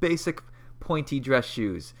 basic pointy dress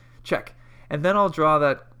shoes. Check. And then I'll draw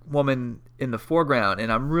that woman in the foreground,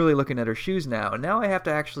 and I'm really looking at her shoes now. And now I have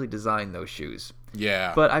to actually design those shoes.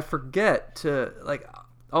 Yeah. But I forget to, like,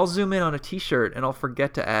 I'll zoom in on a t-shirt and I'll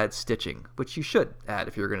forget to add stitching, which you should add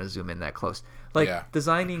if you're going to zoom in that close. Like,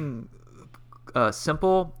 designing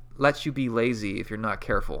simple lets you be lazy if you're not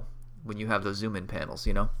careful when you have those zoom in panels,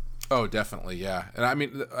 you know? Oh, definitely, yeah. And I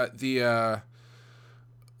mean,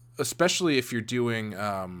 especially if you're doing,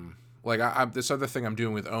 this other thing I'm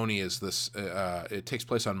doing with Oni is this, it takes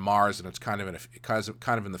place on Mars, and it's kind of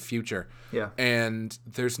in the future. Yeah. And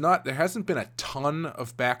there hasn't been a ton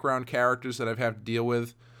of background characters that I've had to deal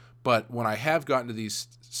with, but when I have gotten to these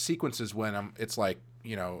sequences when it's like,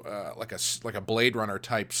 you know, like a Blade Runner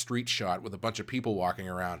type street shot with a bunch of people walking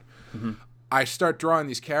around, mm-hmm. I start drawing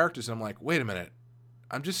these characters, and I'm like, wait a minute,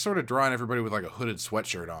 I'm just sort of drawing everybody with like a hooded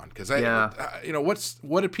sweatshirt on, because you know,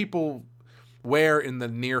 what do people wear in the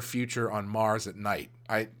near future on Mars at night?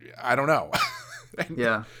 I don't know.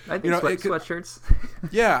 Yeah, I think sweatshirts.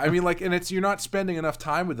 Yeah, I mean, like, and you're not spending enough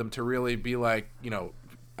time with them to really be like, you know,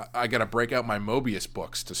 I got to break out my Mobius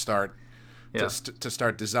books to start to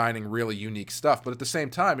start designing really unique stuff. But at the same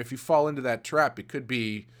time, if you fall into that trap, it could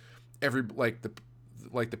be the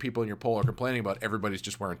people in your poll are complaining about everybody's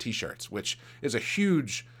just wearing t-shirts, which is a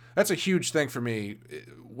huge thing for me.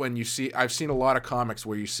 When I've seen a lot of comics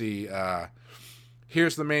where you see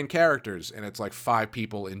here's the main characters, and it's like 5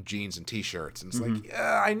 people in jeans and t-shirts, and it's like,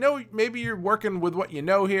 yeah, I know maybe you're working with what you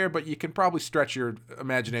know here, but you can probably stretch your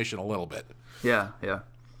imagination a little bit. Yeah.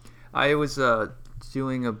 I was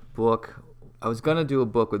doing a book. I was gonna do a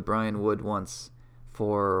book with Brian Wood once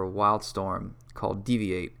for Wildstorm called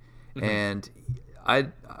Deviate, and I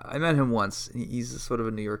met him once. He's sort of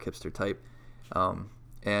a New York hipster type,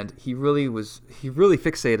 and he really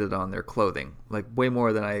fixated on their clothing, like way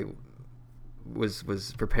more than I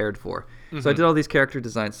was prepared for. So I did all these character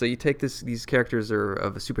designs. So you take these characters are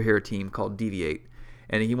of a superhero team called Deviate,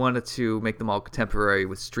 and he wanted to make them all contemporary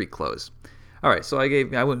with street clothes. All right, so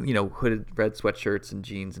I went, you know, hooded red sweatshirts and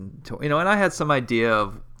jeans, and you know, and I had some idea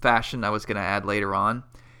of fashion I was going to add later on,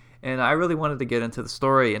 and I really wanted to get into the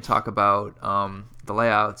story and talk about the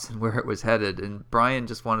layouts and where it was headed. And Brian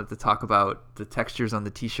just wanted to talk about the textures on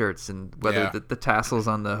the t-shirts and whether the tassels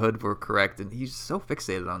on the hood were correct, and he's so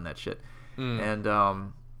fixated on that shit. And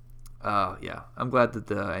I'm glad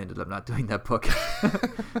that I ended up not doing that book.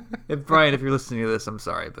 And Brian, if you're listening to this, I'm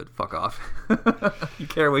sorry, but fuck off. You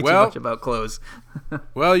care way too much about clothes.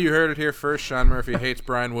 Well, you heard it here first. Sean Murphy hates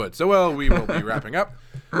Brian Wood. So, we will be wrapping up.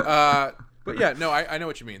 But yeah, no, I know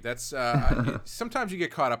what you mean. That's sometimes you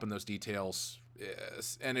get caught up in those details,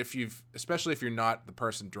 and especially if you're not the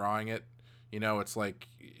person drawing it, you know, it's like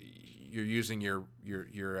you're using your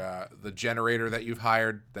the generator that you've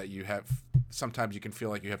hired that you have. Sometimes you can feel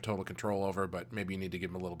like you have total control over, but maybe you need to give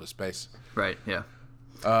him a little bit of space. Right. Yeah.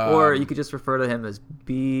 Or you could just refer to him as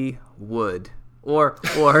B. Wood or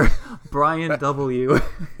Brian W.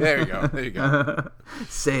 There you go.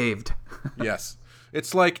 Saved. Yes.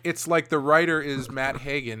 It's like the writer is Matt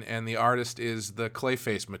Hagen and the artist is the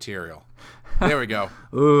Clayface material. There we go.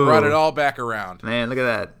 Ooh. Brought it all back around. Man, look at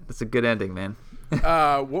that. That's a good ending, man.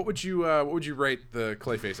 What would you rate the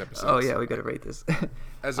Clayface episodes? Oh yeah, we gotta rate this.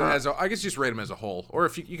 I guess just rate them as a whole, or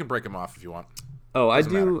if you can break them off if you want. Oh, I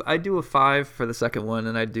do a 5 for the second one,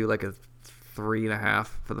 and I do like a 3.5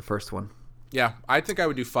 for the first one. Yeah, I think I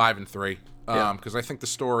would do 5 and 3. Because I think the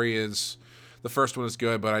story is, the first one is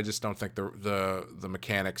good, but I just don't think the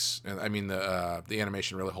mechanics, I mean the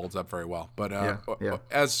animation really holds up very well. But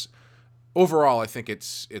as overall, I think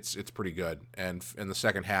it's pretty good, and the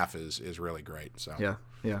second half is really great. So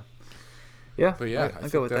yeah. But yeah, I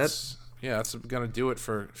go with that. Yeah, that's gonna do it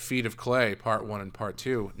for Feet of Clay Part 1 and Part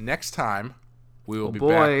 2. Next time we will be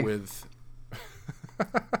back with.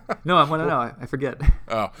 No, I want to know. I forget.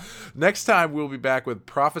 Oh, next time we'll be back with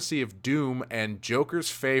Prophecy of Doom and Joker's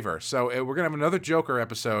Favor. So we're gonna have another Joker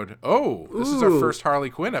episode. Oh, this is our first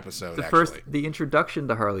Harley Quinn episode. The introduction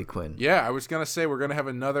to Harley Quinn. Yeah, I was gonna say we're gonna have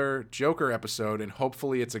another Joker episode, and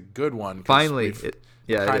hopefully it's a good one. Finally,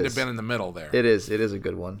 kind of been in the middle there. It is a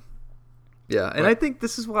good one. Yeah, and I think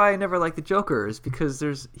this is why I never liked the Joker, is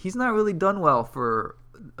because he's not really done well for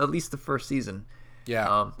at least the first season.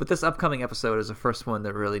 Yeah. But this upcoming episode is the first one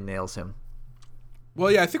that really nails him.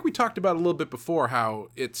 Well, yeah, I think we talked about a little bit before how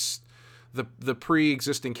it's the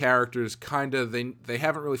pre-existing characters kind of they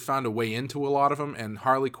haven't really found a way into a lot of them, and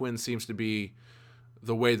Harley Quinn seems to be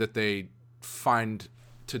the way that they find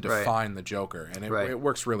to define the Joker, and it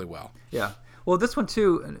works really well. Yeah. Well, this one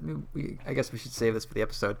too, I guess we should save this for the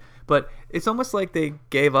episode, but it's almost like they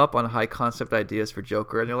gave up on high concept ideas for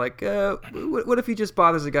Joker, and they're like, what if he just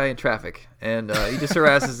bothers a guy in traffic, and he just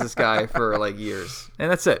harasses this guy for like years,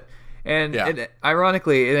 and that's it. And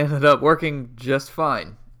ironically, it ended up working just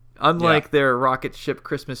fine. Unlike their rocket ship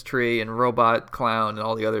Christmas tree and robot clown and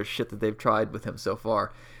all the other shit that they've tried with him so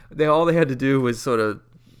far. All they had to do was sort of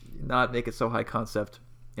not make it so high concept,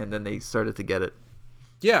 and then they started to get it.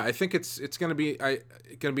 Yeah, I think it's going to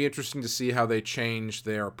be interesting to see how they change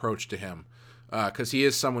their approach to him, because he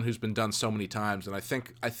is someone who's been done so many times, and I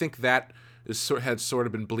think that had sort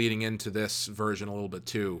of been bleeding into this version a little bit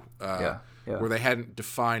too, where they hadn't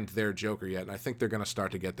defined their Joker yet, and I think they're going to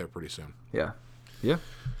start to get there pretty soon. Yeah.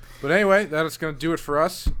 But anyway, that is going to do it for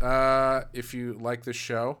us. If you like this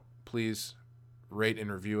show, please rate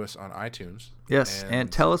and review us on iTunes. Yes,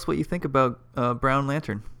 and tell us what you think about Brown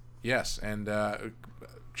Lantern. Yes, and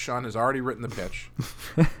Sean has already written the pitch.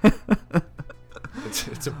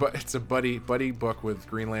 It's a buddy book with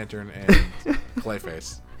Green Lantern and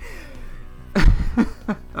Clayface. All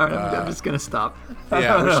right, I'm just gonna stop.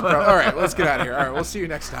 Yeah. All right, let's get out of here. All right, we'll see you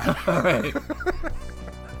next time. All right.